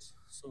users.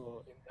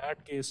 So in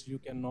that case, you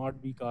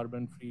cannot be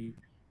carbon free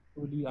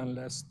fully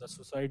unless the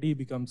society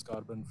becomes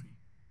carbon free.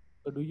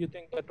 So do you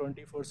think that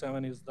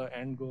 24/7 is the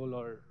end goal,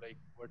 or like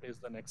what is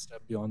the next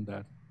step beyond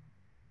that?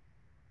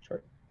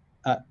 Sure.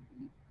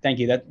 Thank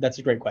you. That's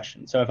a great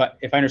question. So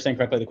if I understand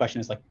correctly, the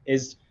question is like,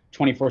 is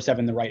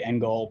 24/7 the right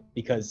end goal?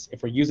 Because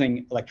if we're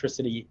using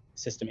electricity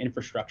system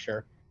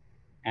infrastructure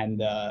and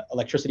the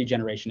electricity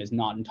generation is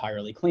not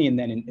entirely clean,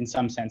 then in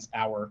some sense,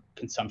 our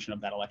consumption of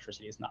that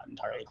electricity is not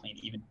entirely clean,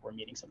 even if we're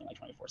meeting something like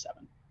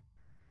 24/7.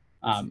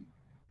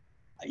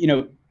 You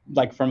know,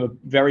 like from a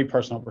very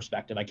personal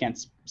perspective, I can't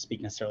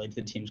speak necessarily to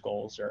the team's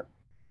goals or,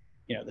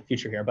 you know, the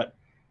future here, but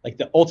like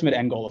the ultimate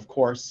end goal, of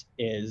course,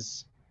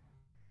 is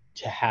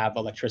to have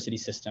electricity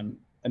system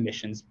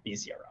emissions be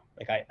zero.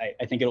 Like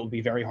I think it will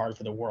be very hard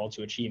for the world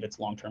to achieve its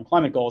long-term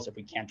climate goals if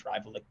we can't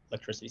drive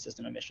electricity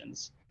system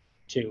emissions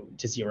to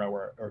zero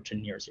or to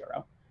near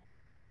zero.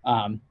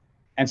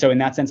 And so in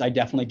that sense, I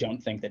definitely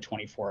don't think that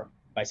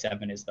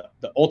 24/7 is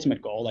the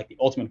ultimate goal. Like the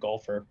ultimate goal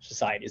for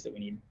society is that we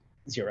need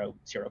zero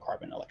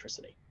carbon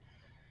electricity.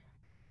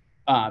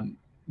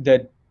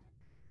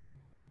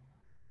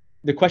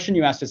 The question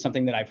you asked is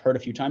something that I've heard a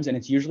few times, and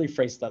it's usually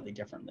phrased slightly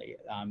differently.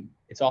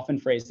 It's often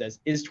phrased as,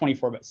 is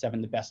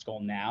 24/7 the best goal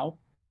now,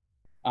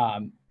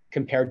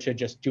 compared to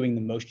just doing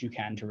the most you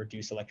can to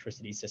reduce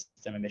electricity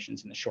system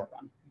emissions in the short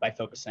run by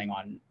focusing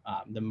on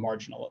the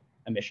marginal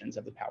emissions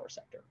of the power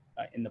sector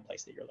in the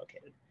place that you're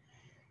located.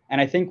 And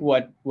I think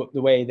what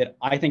the way that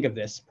I think of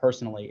this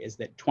personally is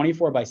that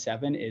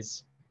 24/7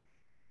 is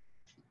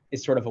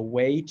sort of a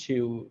way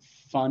to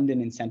fund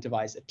and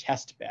incentivize a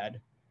test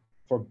bed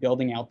for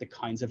building out the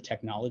kinds of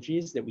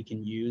technologies that we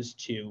can use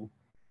to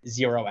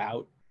zero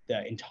out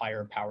the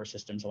entire power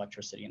system's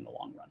electricity in the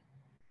long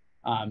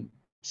run.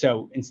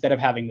 So instead of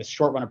having this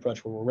short run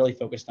approach where we're really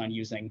focused on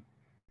using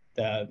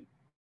the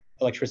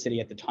electricity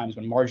at the times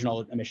when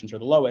marginal emissions are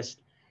the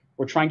lowest,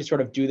 we're trying to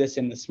sort of do this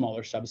in the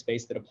smaller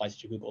subspace that applies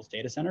to Google's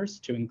data centers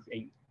to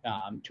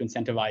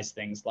incentivize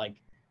things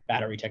like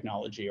battery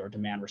technology or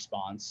demand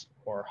response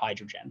or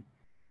hydrogen,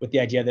 with the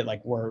idea that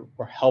like we're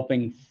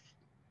helping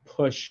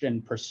push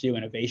and pursue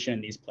innovation in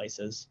these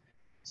places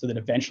so that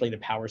eventually the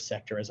power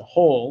sector as a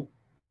whole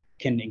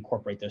can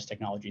incorporate those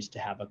technologies to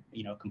have a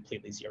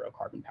completely zero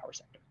carbon power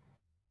sector.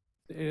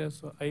 Yeah,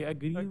 so I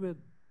agree with.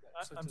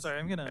 I'm sorry,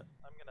 I'm gonna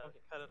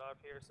cut it off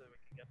here so we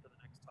can get to the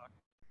next talk.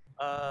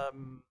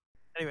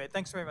 Anyway,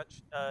 thanks very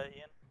much,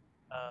 Ian.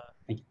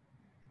 Thank you.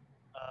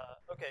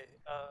 Okay.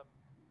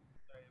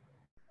 Sorry.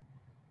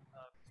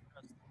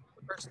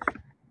 The person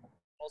who's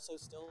also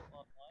still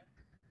online.